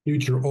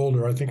 Future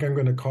older. I think I'm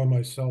going to call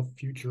myself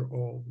future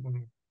old.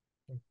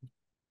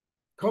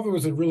 COVID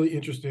was a really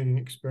interesting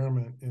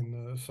experiment in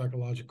the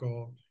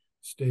psychological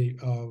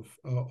state of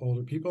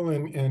older people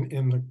and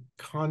in the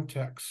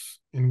context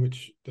in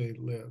which they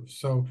live.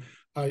 So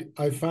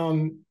I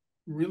found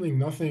really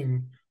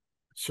nothing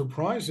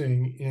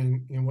surprising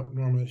in what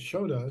Norma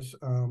showed us.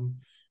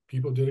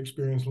 People did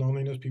experience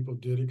loneliness. People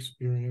did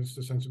experience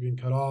the sense of being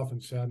cut off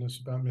and sadness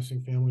about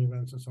missing family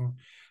events and so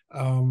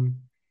on.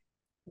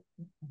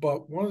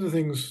 But one of the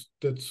things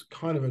that's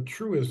kind of a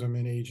truism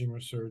in aging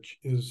research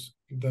is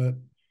that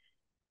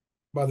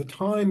by the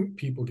time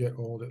people get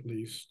old, at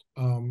least,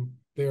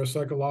 they are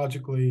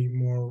psychologically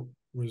more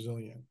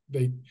resilient.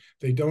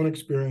 They don't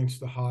experience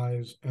the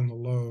highs and the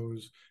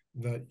lows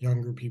that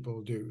younger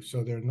people do.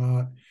 So they're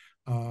not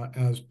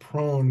as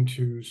prone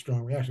to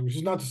strong reaction, which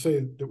is not to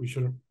say that we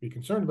shouldn't be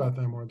concerned about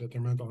them or that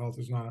their mental health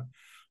is not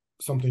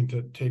something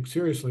to take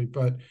seriously,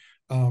 but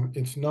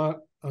it's not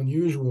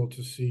unusual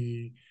to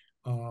see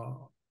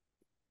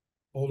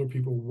older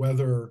people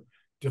weather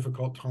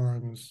difficult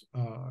times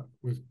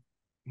with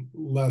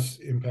less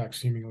impact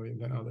seemingly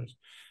than others.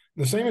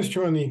 The same is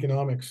true on the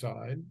economic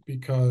side,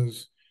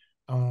 because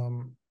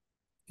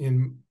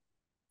in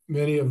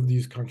many of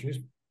these countries,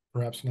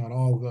 perhaps not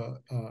all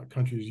the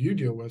countries you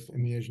deal with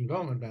in the Asian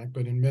Development Bank,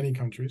 but in many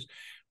countries,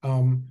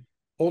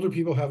 older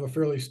people have a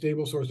fairly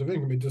stable source of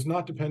income. It does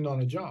not depend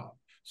on a job.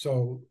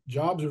 So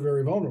jobs are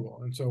very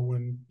vulnerable. And so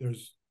when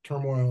there's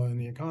turmoil in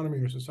the economy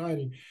or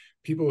society,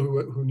 people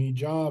who need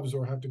jobs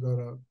or have to go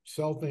to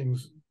sell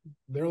things,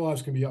 their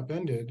lives can be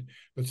upended.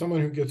 But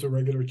someone who gets a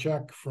regular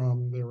check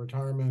from their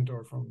retirement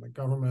or from the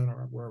government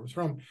or wherever it's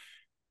from,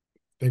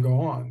 they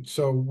go on.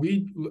 So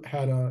we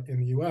had in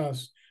the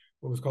US,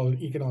 what was called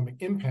an economic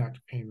impact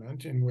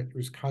payment, in which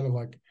was kind of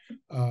like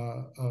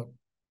a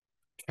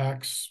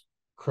tax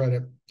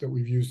credit that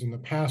we've used in the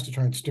past to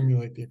try and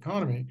stimulate the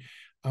economy.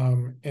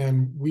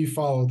 And we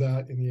followed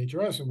that in the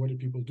HRS. And what did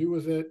people do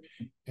with it?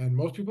 And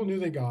most people knew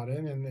they got it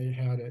and they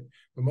had it,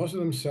 but most of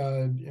them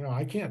said,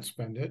 I can't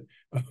spend it.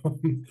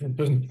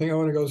 There's nothing I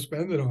want to go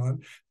spend it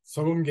on.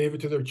 Some of them gave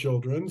it to their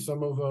children.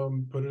 Some of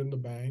them put it in the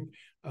bank.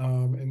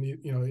 And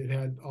it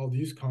had all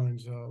these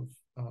kinds of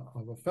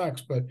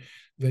effects, but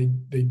they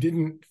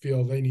didn't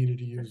feel they needed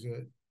to use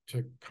it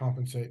to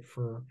compensate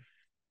for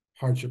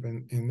hardship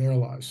in their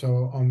lives.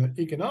 So on the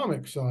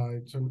economic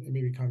side, so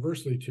maybe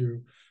conversely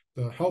to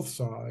the health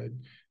side,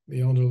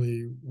 the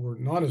elderly were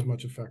not as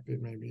much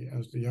affected maybe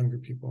as the younger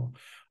people.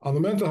 On the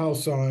mental health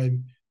side,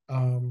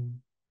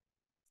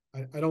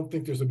 I don't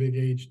think there's a big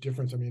age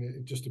difference. I mean,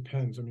 it just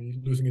depends. I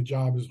mean, losing a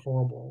job is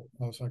horrible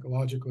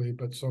psychologically,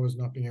 but so is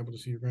not being able to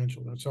see your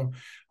grandchildren. So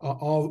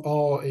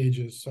all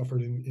ages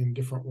suffered in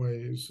different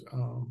ways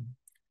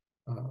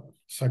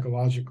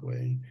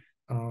psychologically.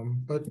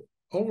 But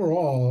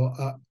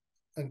overall,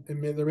 and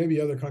there may be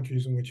other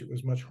countries in which it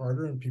was much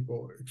harder and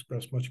people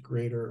expressed much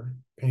greater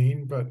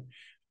pain. But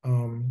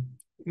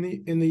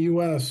in the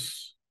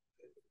US,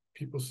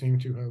 people seem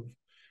to have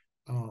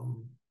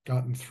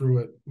gotten through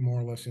it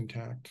more or less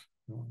intact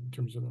in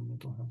terms of their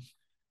mental health.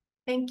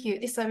 Thank you.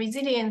 This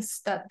resilience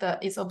that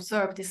is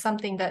observed is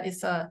something that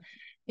is,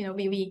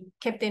 we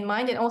kept in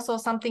mind, and also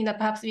something that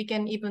perhaps we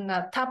can even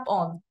tap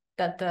on.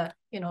 That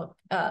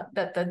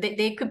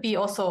they could be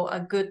also a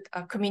good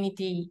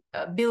community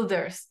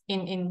builders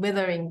in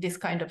weathering this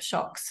kind of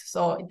shocks.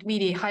 So it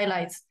really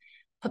highlights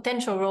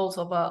potential roles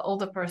of an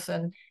older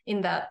person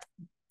in that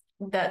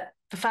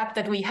the fact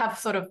that we have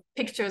sort of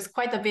pictures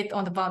quite a bit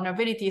on the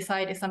vulnerability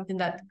side is something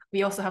that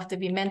we also have to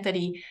be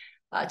mentally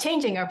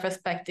changing our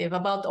perspective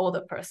about the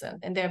older person,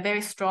 and their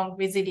very strong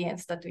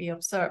resilience that we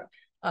observe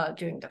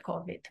during the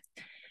COVID.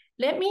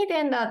 Let me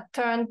then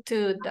turn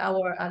to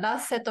our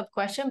last set of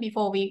questions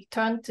before we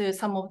turn to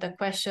some of the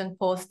questions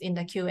posed in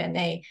the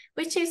Q&A,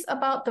 which is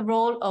about the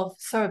role of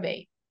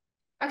survey.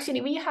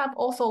 Actually, we have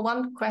also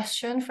one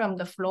question from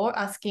the floor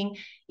asking,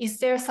 is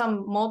there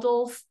some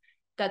models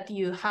that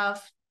you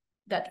have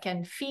that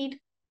can feed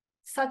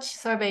such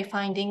survey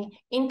finding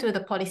into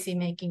the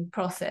policymaking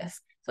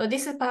process? So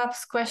this is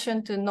perhaps a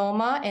question to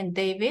Norma and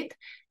David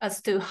as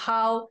to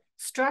how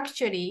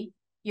structurally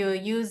you're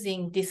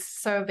using this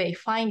survey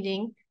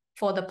finding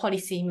for the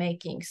policy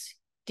makings.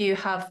 Do you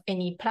have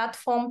any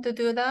platform to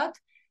do that?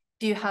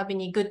 Do you have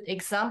any good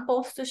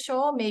examples to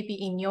show, maybe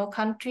in your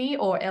country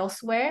or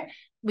elsewhere,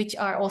 which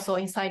are also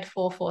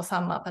insightful for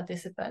some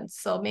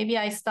participants? So maybe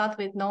I start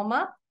with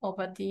Norma.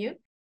 Over to you.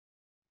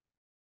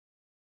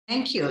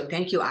 Thank you,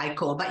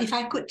 Aiko. But if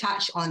I could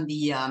touch on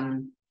the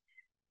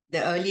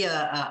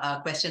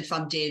earlier question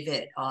from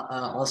David,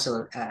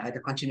 also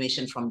the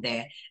continuation from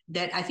there,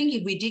 that I think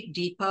if we dig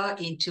deeper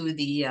into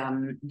the,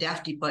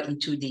 delve deeper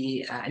into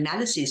the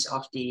analysis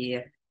of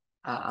the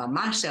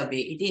Mars survey,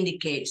 it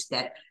indicates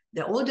that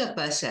the older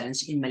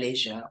persons in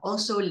Malaysia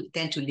also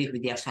tend to live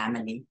with their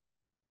family.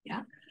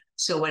 Yeah.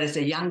 So whereas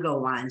the younger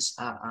ones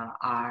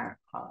are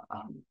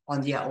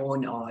on their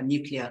own or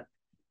nuclear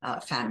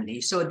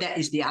family. So that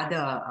is the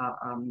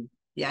other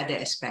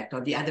aspect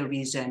or the other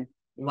reason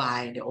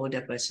why the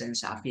older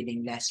persons are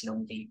feeling less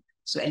lonely.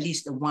 So at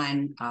least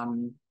one,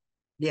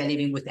 they are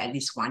living with at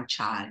least one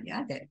child.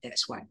 Yeah,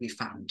 that's what we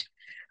found.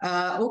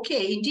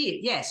 Okay,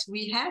 indeed, yes,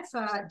 we have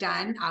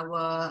done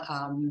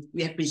our,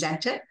 we have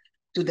presented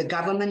to the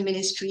government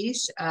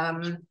ministries.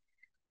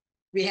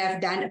 We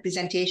have done a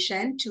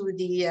presentation to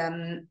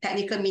the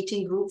Technical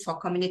Meeting Group for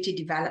Community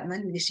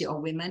Development, Ministry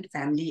of Women,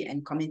 Family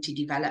and Community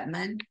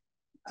Development.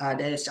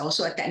 There's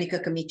also a technical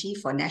committee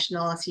for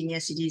National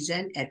Senior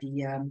Citizen at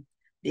the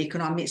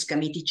Economics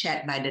Committee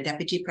chaired by the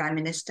Deputy Prime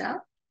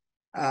Minister.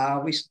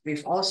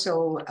 We've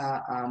also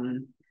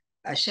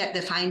shared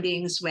the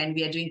findings when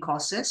we are doing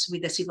courses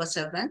with the civil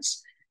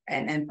servants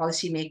and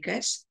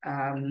policymakers,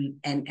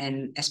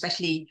 and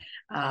especially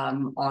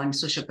on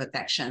social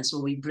protection. So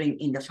we bring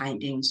in the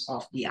findings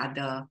of the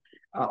other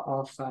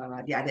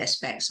the other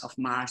aspects of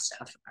Mars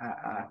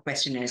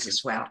questionnaires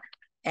as well.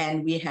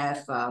 And we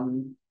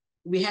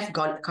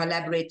are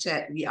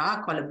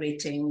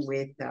collaborating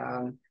with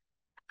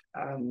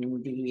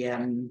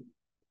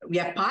we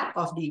are part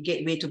of the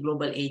Gateway to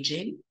Global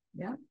Aging,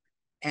 yeah,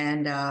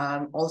 and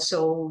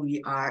also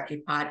we are a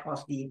part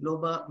of the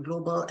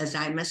Global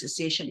Alzheimer's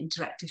Association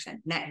Interactive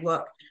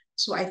Network.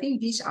 So I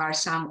think these are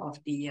some of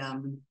the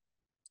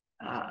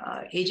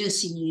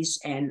agencies,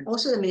 and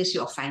also the Ministry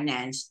of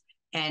Finance,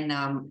 and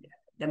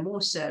the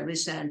most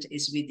recent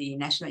is with the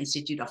National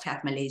Institute of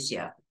Health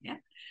Malaysia, yeah,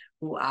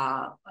 who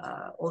are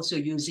also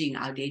using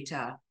our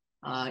data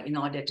in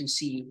order to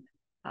see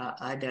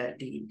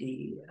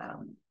the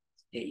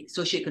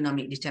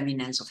socioeconomic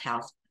determinants of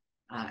health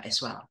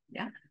as well.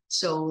 Yeah.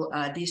 So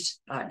this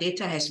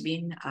data has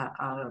been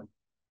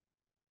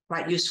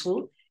quite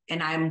useful,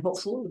 and I'm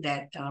hopeful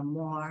that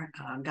more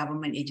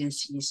government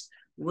agencies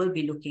will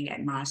be looking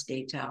at Mars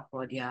data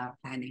for their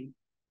planning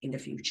in the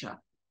future.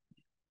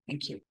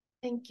 Thank you.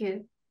 Thank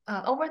you.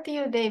 Over to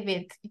you,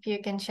 David, if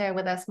you can share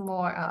with us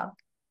more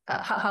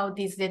how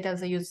these data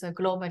are used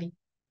globally.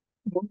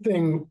 One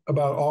thing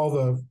about all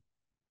the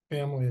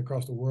family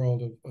across the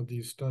world of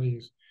these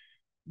studies,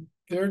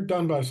 they're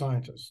done by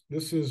scientists.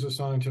 This is a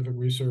scientific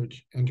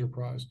research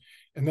enterprise,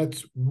 and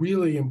that's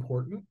really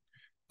important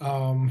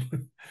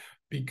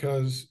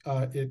because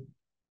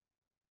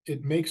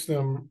it makes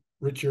them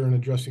richer in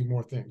addressing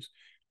more things.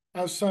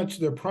 As such,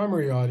 their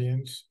primary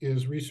audience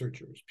is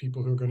researchers,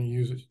 people who are going to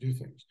use it to do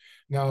things.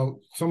 Now,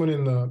 someone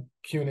in the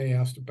Q&A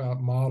asked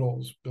about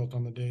models built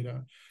on the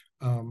data.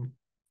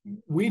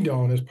 We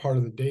don't, as part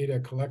of the data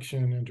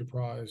collection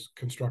enterprise,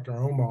 construct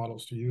our own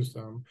models to use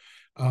them,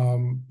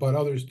 but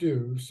others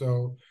do.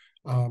 So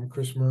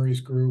Chris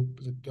Murray's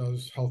group that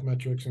does health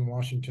metrics in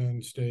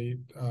Washington State,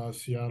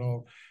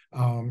 Seattle,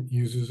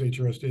 uses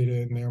HRS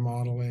data in their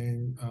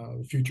modeling.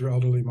 The Future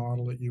Elderly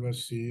model at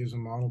USC is a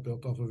model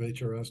built off of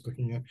HRS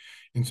looking at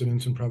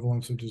incidence and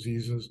prevalence of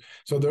diseases.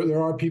 So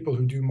there are people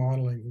who do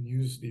modeling who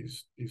use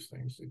these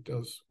things. It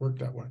does work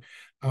that way.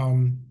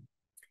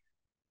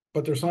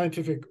 But they're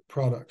scientific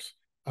products.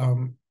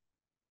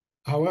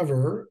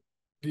 However,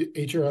 the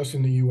HRS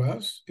in the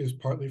US is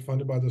partly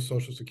funded by the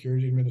Social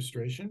Security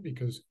Administration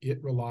because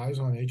it relies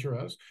on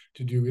HRS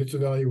to do its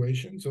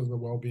evaluations of the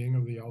well-being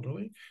of the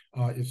elderly.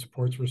 It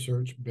supports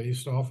research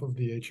based off of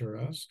the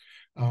HRS,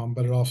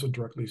 but it also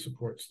directly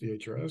supports the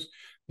HRS.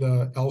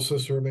 The ELSA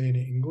survey in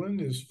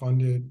England is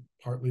funded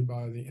partly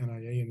by the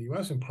NIA in the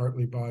US and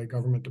partly by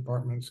government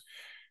departments,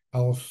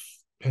 health,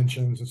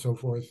 pensions and so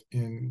forth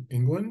in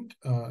England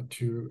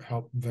to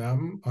help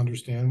them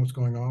understand what's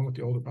going on with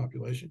the older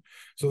population.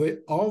 So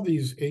all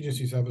these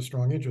agencies have a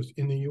strong interest.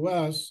 In the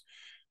US,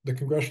 the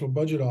Congressional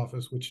Budget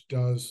Office, which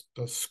does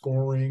the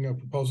scoring of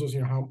proposals,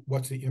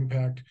 what's the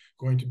impact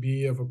going to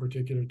be of a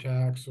particular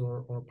tax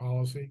or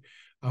policy,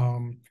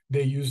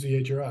 they use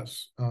the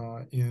HRS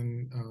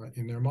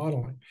in their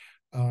modeling.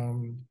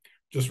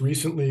 Just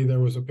recently, there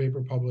was a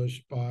paper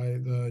published by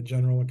the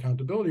General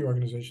Accountability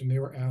Organization. They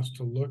were asked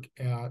to look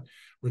at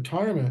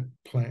retirement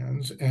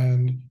plans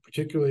and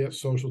particularly at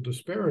social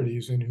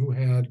disparities in who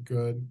had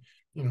good,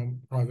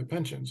 private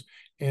pensions.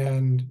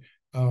 And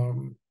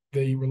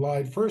they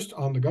relied first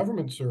on the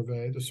government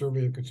survey, the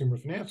Survey of Consumer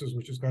Finances,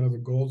 which is kind of the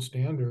gold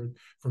standard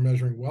for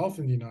measuring wealth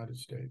in the United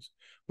States.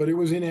 But it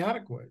was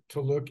inadequate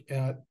to look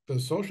at the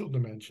social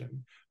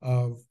dimension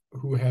of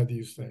who had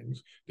these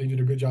things. They did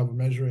a good job of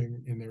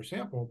measuring in their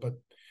sample, but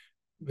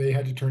they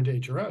had to turn to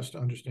HRS to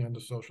understand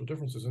the social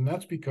differences. And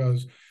that's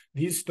because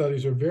these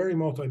studies are very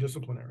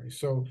multidisciplinary.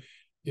 So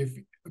if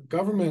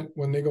government,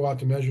 when they go out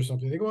to measure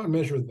something, they go out and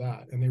measure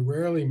that, and they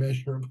rarely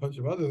measure a bunch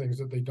of other things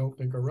that they don't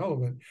think are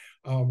relevant.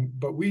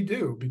 But we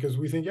do, because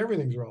we think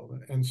everything's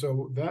relevant. And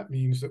so that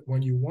means that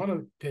when you want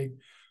to take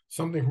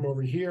something from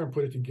over here and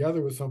put it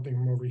together with something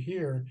from over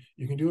here,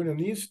 you can do it in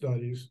these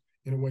studies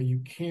in a way you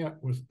can't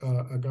with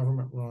a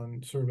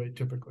government-run survey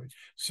typically.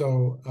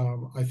 So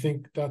I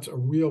think that's a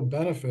real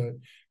benefit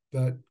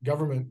that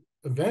government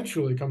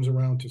eventually comes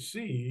around to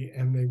see,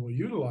 and they will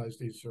utilize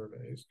these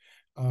surveys.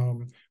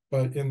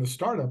 But in the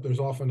startup, there's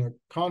often a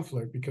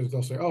conflict because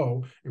they'll say,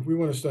 oh, if we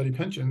want to study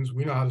pensions,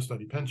 we know how to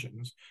study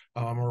pensions.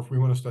 Or if we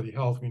want to study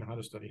health, we know how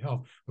to study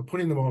health. But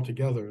putting them all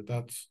together,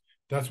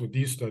 that's what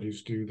these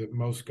studies do that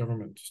most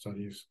government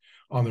studies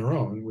on their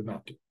own would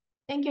not do.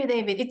 Thank you,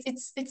 David.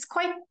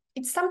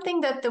 It's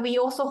something that we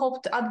also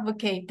hope to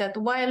advocate, that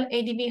while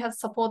ADB has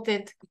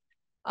supported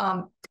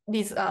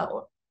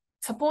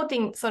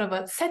supporting sort of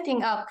a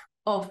setting up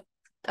of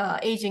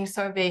aging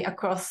survey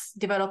across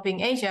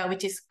developing Asia,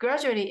 which is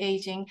gradually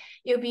aging,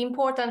 it will be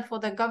important for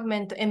the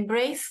government to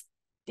embrace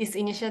this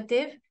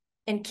initiative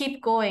and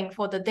keep going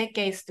for the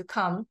decades to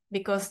come,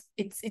 because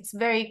it's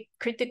very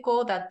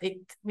critical that it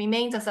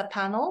remains as a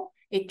panel,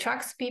 it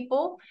tracks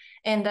people,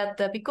 and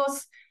that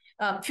because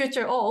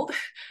future old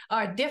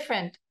are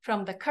different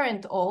from the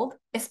current old,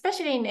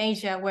 especially in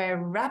Asia where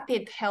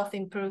rapid health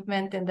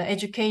improvement and the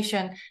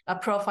education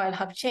profile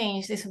have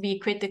changed, this will be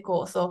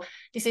critical. So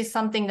this is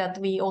something that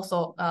we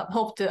also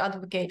hope to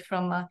advocate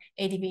from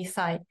ADB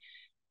side.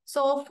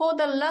 So for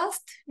the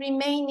last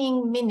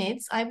remaining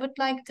minutes, I would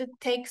like to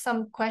take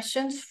some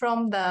questions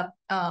from the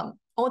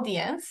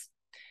audience.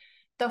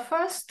 The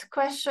first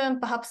question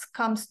perhaps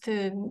comes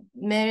to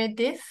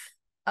Meredith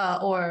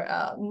or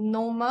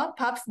Norma.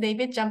 Perhaps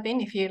David, jump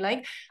in if you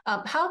like.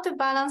 How to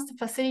balance the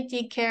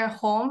facility care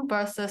home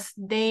versus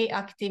day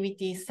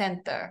activity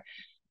center?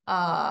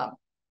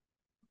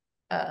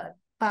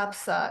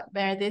 Perhaps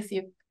Meredith,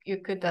 you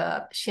could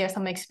share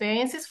some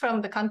experiences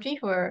from the country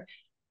who are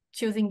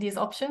choosing these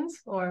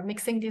options or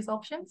mixing these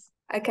options.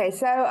 Okay,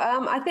 so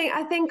I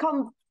think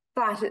on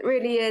that it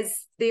really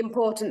is the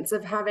importance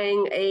of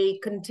having a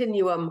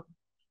continuum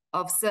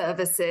of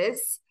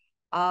services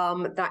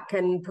that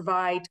can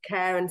provide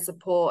care and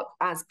support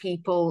as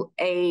people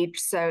age.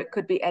 So it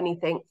could be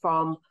anything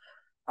from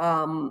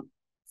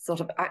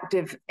sort of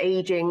active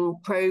aging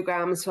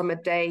programs from a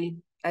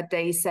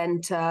day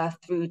centre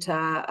through to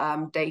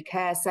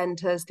daycare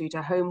centres, through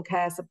to home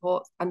care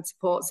support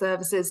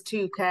services,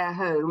 to care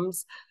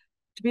homes.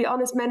 To be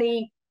honest,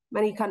 many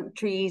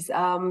countries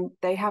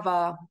they have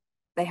a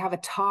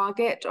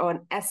target or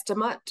an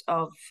estimate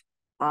of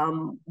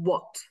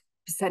what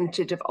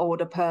percentage of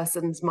older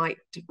persons might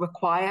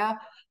require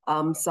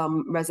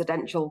some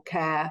residential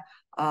care,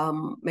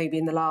 maybe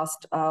in the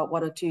last 1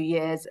 or 2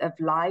 years of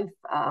life,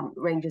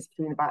 ranges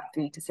between about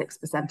 3 to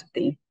 6% of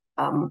the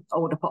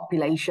older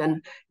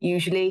population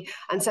usually.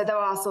 And so there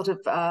are sort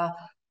of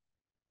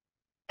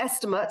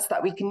estimates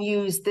that we can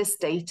use this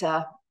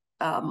data,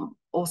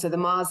 also the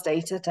Mars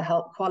data, to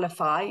help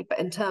qualify. But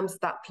in terms of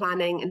that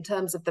planning, in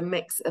terms of the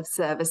mix of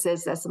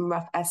services, there's some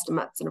rough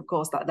estimates. And of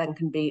course, that then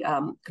can be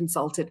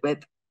consulted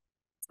with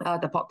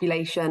the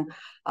population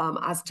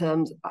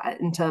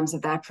in terms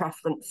of their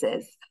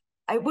preferences.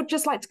 I would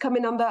just like to come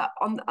in on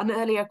an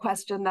earlier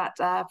question that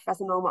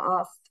Professor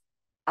Norma asked.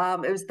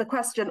 It was the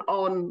question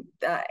on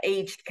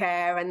aged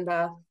care and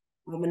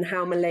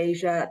how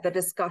Malaysia, the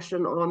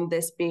discussion on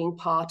this being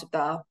part of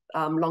the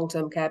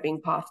long-term care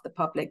being part of the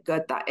public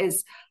good. That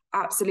is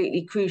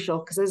absolutely crucial,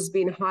 because this has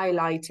been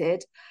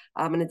highlighted,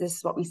 and this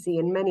is what we see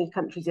in many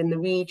countries in the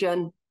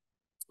region.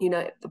 You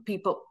know,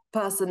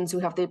 persons who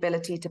have the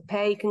ability to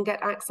pay can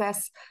get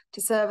access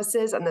to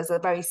services, and there's a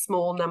very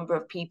small number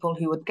of people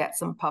who would get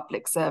some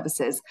public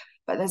services.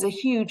 But there's a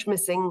huge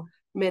missing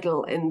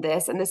middle in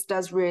this, and this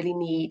does really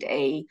need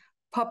a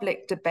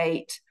public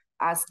debate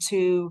as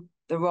to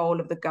the role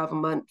of the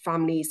government,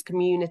 families,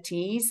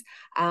 communities,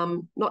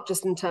 not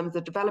just in terms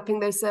of developing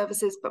those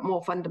services, but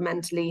more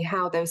fundamentally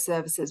how those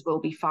services will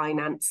be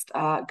financed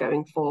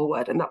going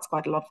forward. And that's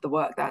quite a lot of the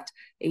work that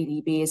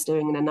ADB is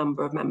doing in a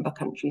number of member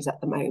countries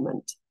at the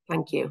moment.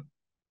 Thank you.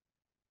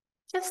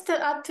 Just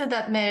to add to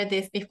that,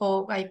 Meredith,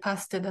 before I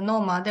pass to the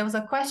Norma, there was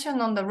a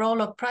question on the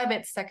role of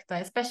private sector,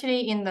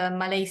 especially in the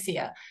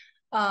Malaysia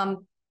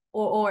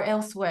or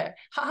elsewhere.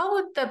 How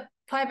would the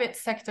private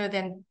sector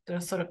then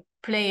sort of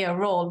play a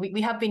role?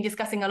 We have been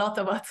discussing a lot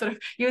about sort of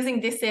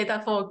using this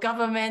data for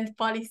government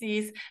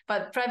policies,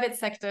 but private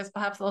sectors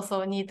perhaps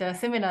also need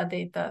similar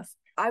data.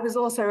 I was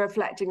also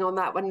reflecting on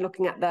that when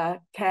looking at the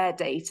care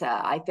data.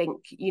 I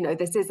think, you know,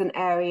 this is an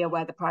area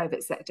where the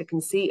private sector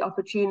can see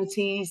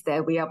opportunities.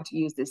 They'll be able to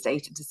use this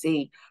data to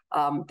see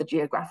the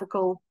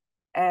geographical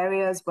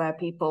areas where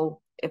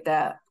people,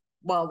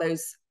 while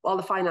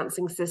the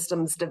financing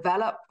systems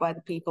develop, where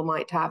the people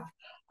might have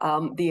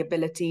the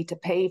ability to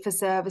pay for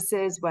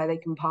services, where they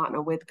can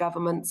partner with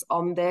governments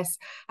on this,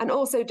 and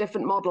also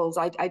different models.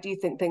 I do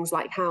think things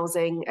like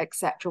housing,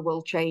 etc.,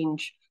 will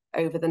change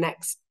over the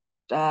next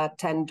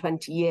 10,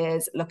 20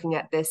 years looking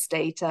at this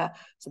data.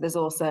 So there's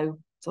also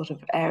sort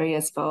of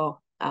areas for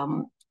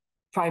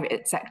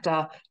private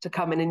sector to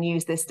come in and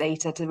use this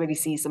data to really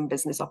see some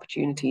business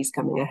opportunities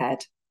coming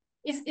ahead.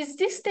 Is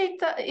this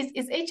data,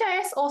 is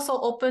HIS also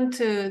open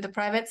to the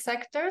private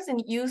sectors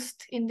and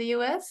used in the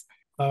US?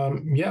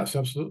 Yes,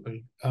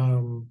 absolutely.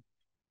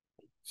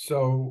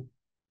 So,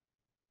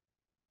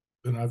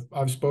 and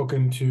I've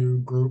spoken to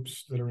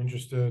groups that are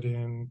interested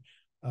in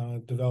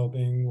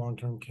developing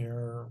long-term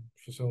care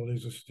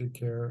facilities,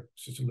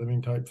 assisted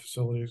living type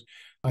facilities.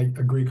 I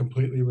agree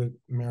completely with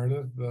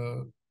Meredith.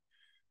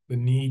 The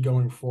need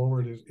going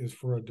forward is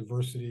for a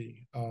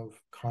diversity of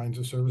kinds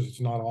of service. It's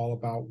not all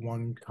about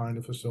one kind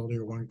of facility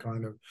or one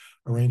kind of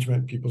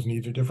arrangement. People's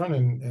needs are different,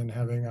 and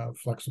having a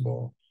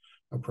flexible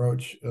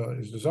approach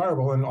is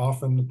desirable. And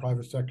often the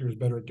private sector is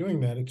better at doing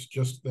that. It's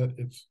just that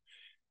it's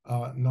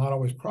not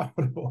always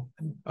profitable.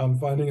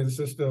 Finding a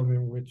system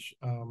in which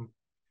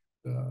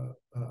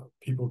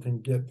people can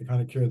get the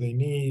kind of care they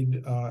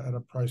need at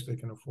a price they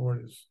can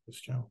afford is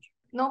challenging.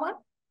 Norma?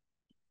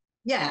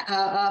 Yeah,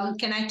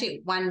 can I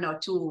take one or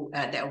two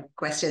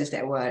questions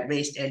that were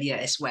raised earlier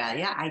as well?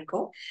 Yeah,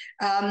 Aiko,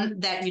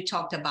 that you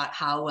talked about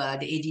how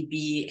the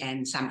ADB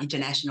and some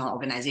international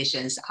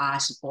organizations are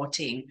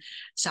supporting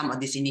some of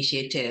these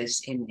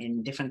initiatives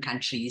in different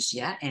countries,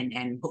 yeah,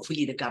 and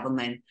hopefully the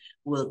government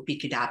will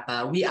pick it up.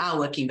 We are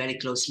working very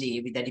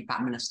closely with the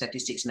Department of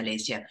Statistics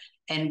Malaysia,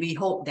 and we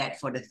hope that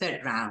for the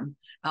third round,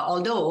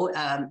 although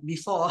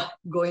before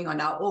going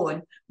on our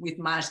own with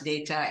Mars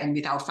data and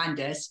with our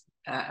funders,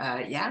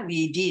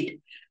 we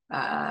did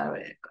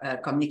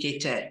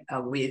communicated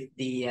with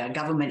the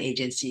government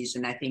agencies,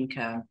 and I think,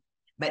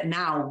 but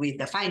now with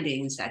the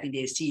findings, I think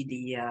they see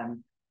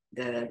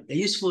the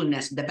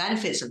usefulness, the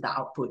benefits of the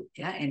output,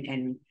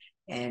 and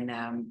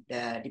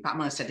the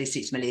Department of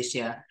Statistics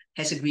Malaysia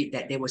has agreed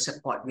that they will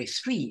support with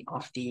 3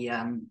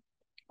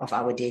 of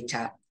our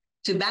data.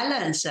 To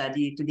balance to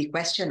the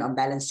question on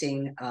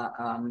balancing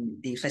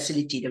the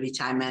facility, the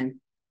retirement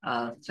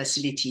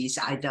facilities,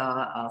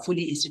 either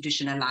fully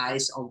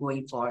institutionalized or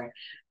going for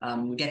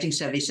getting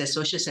services,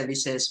 social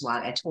services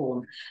while at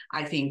home,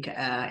 I think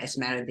as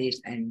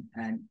Meredith and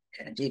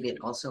David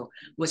also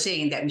were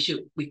saying that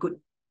we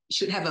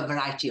should have a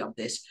variety of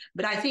this.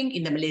 But I think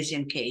in the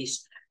Malaysian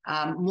case,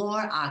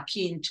 more are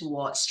keen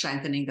towards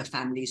strengthening the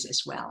families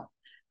as well,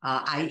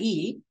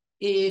 i.e.,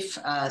 if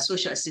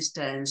social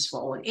assistance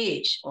for old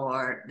age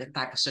or the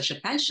type of social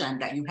pension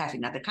that you have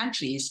in other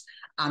countries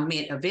are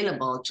made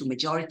available to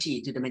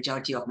the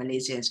majority of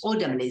Malaysians,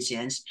 older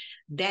Malaysians,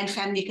 then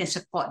family can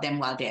support them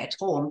while they're at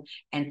home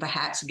and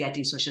perhaps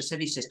getting social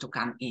services to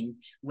come in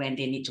when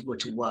they need to go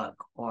to work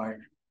or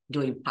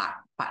doing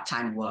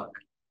part-time work,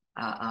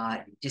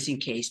 just in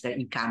case the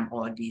income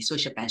or the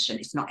social pension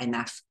is not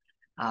enough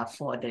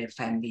for the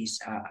family's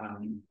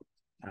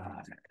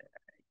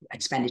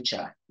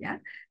expenditure.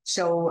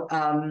 So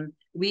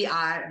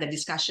the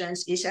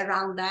discussions is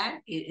around that.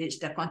 It's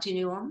the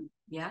continuum,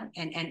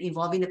 and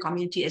involving the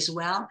community as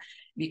well,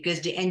 because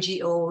the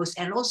NGOs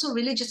and also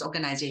religious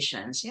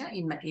organizations,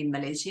 in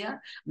Malaysia,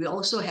 we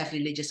also have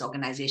religious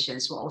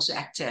organizations who are also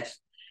active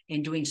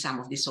in doing some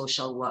of the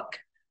social work.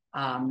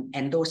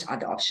 And those are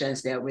the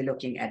options that we're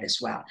looking at as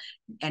well.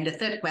 And the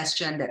third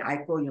question that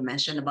you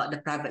mentioned about the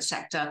private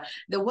sector,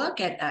 the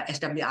work at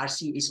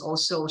SWRC is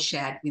also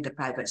shared with the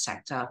private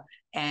sector,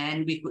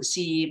 and we could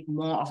see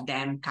more of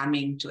them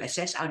coming to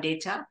assess our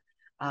data.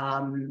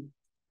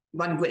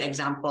 One good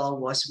example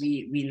was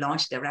we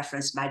launched the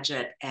reference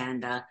budget,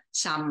 and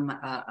some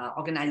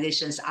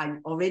organizations are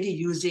already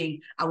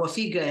using our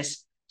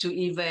figures to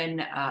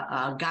even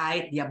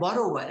guide their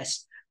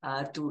borrowers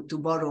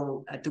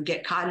to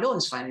get car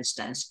loans, for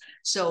instance.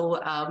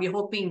 So we're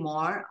hoping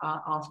more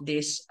of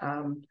this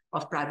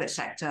of private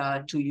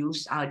sector to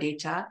use our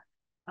data,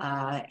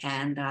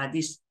 and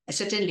this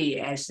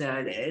certainly as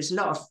there's a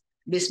lot of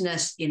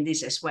business in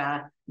this as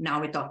well.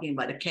 Now we're talking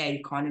about the care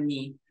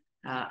economy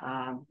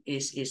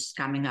is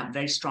coming up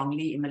very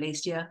strongly in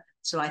Malaysia.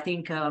 So I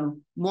think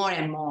more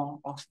and more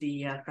of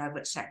the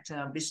private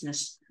sector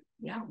business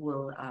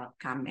will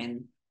come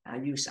and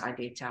use our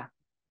data.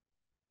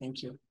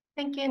 Thank you.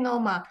 Thank you,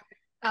 Norma.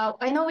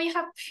 I know we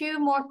have a few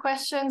more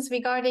questions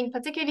regarding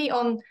particularly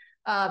on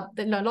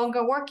the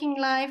longer working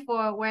life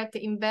or where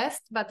to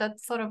invest, but that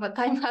sort of a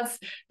time has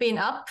been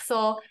up.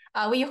 So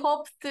we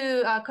hope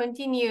to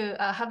continue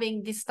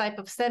having this type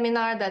of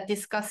seminar that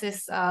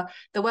discusses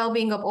the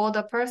well-being of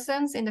older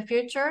persons in the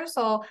future.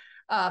 So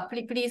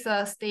please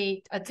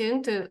stay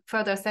attuned to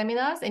further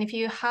seminars. And if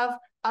you have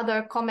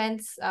other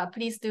comments,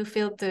 please do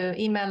feel to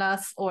email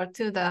us or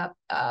to the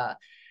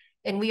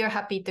and we are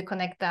happy to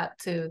connect that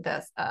to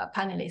the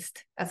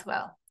panelists as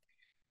well.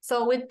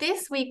 So with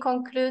this, we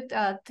conclude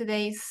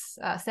today's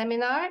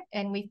seminar,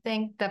 and we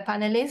thank the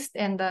panelists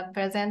and the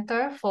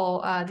presenter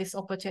for this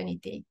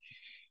opportunity.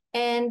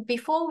 And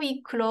before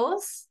we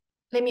close,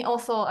 let me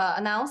also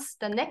announce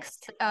the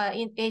next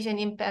Asian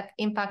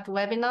Impact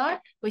webinar,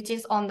 which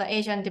is on the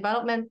Asian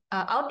Development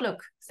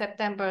Outlook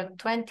September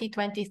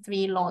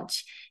 2023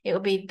 launch. It will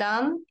be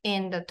done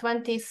in the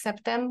 20th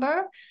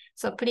September.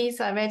 So please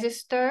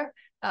register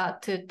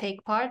to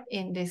take part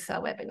in this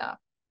webinar.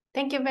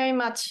 Thank you very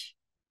much.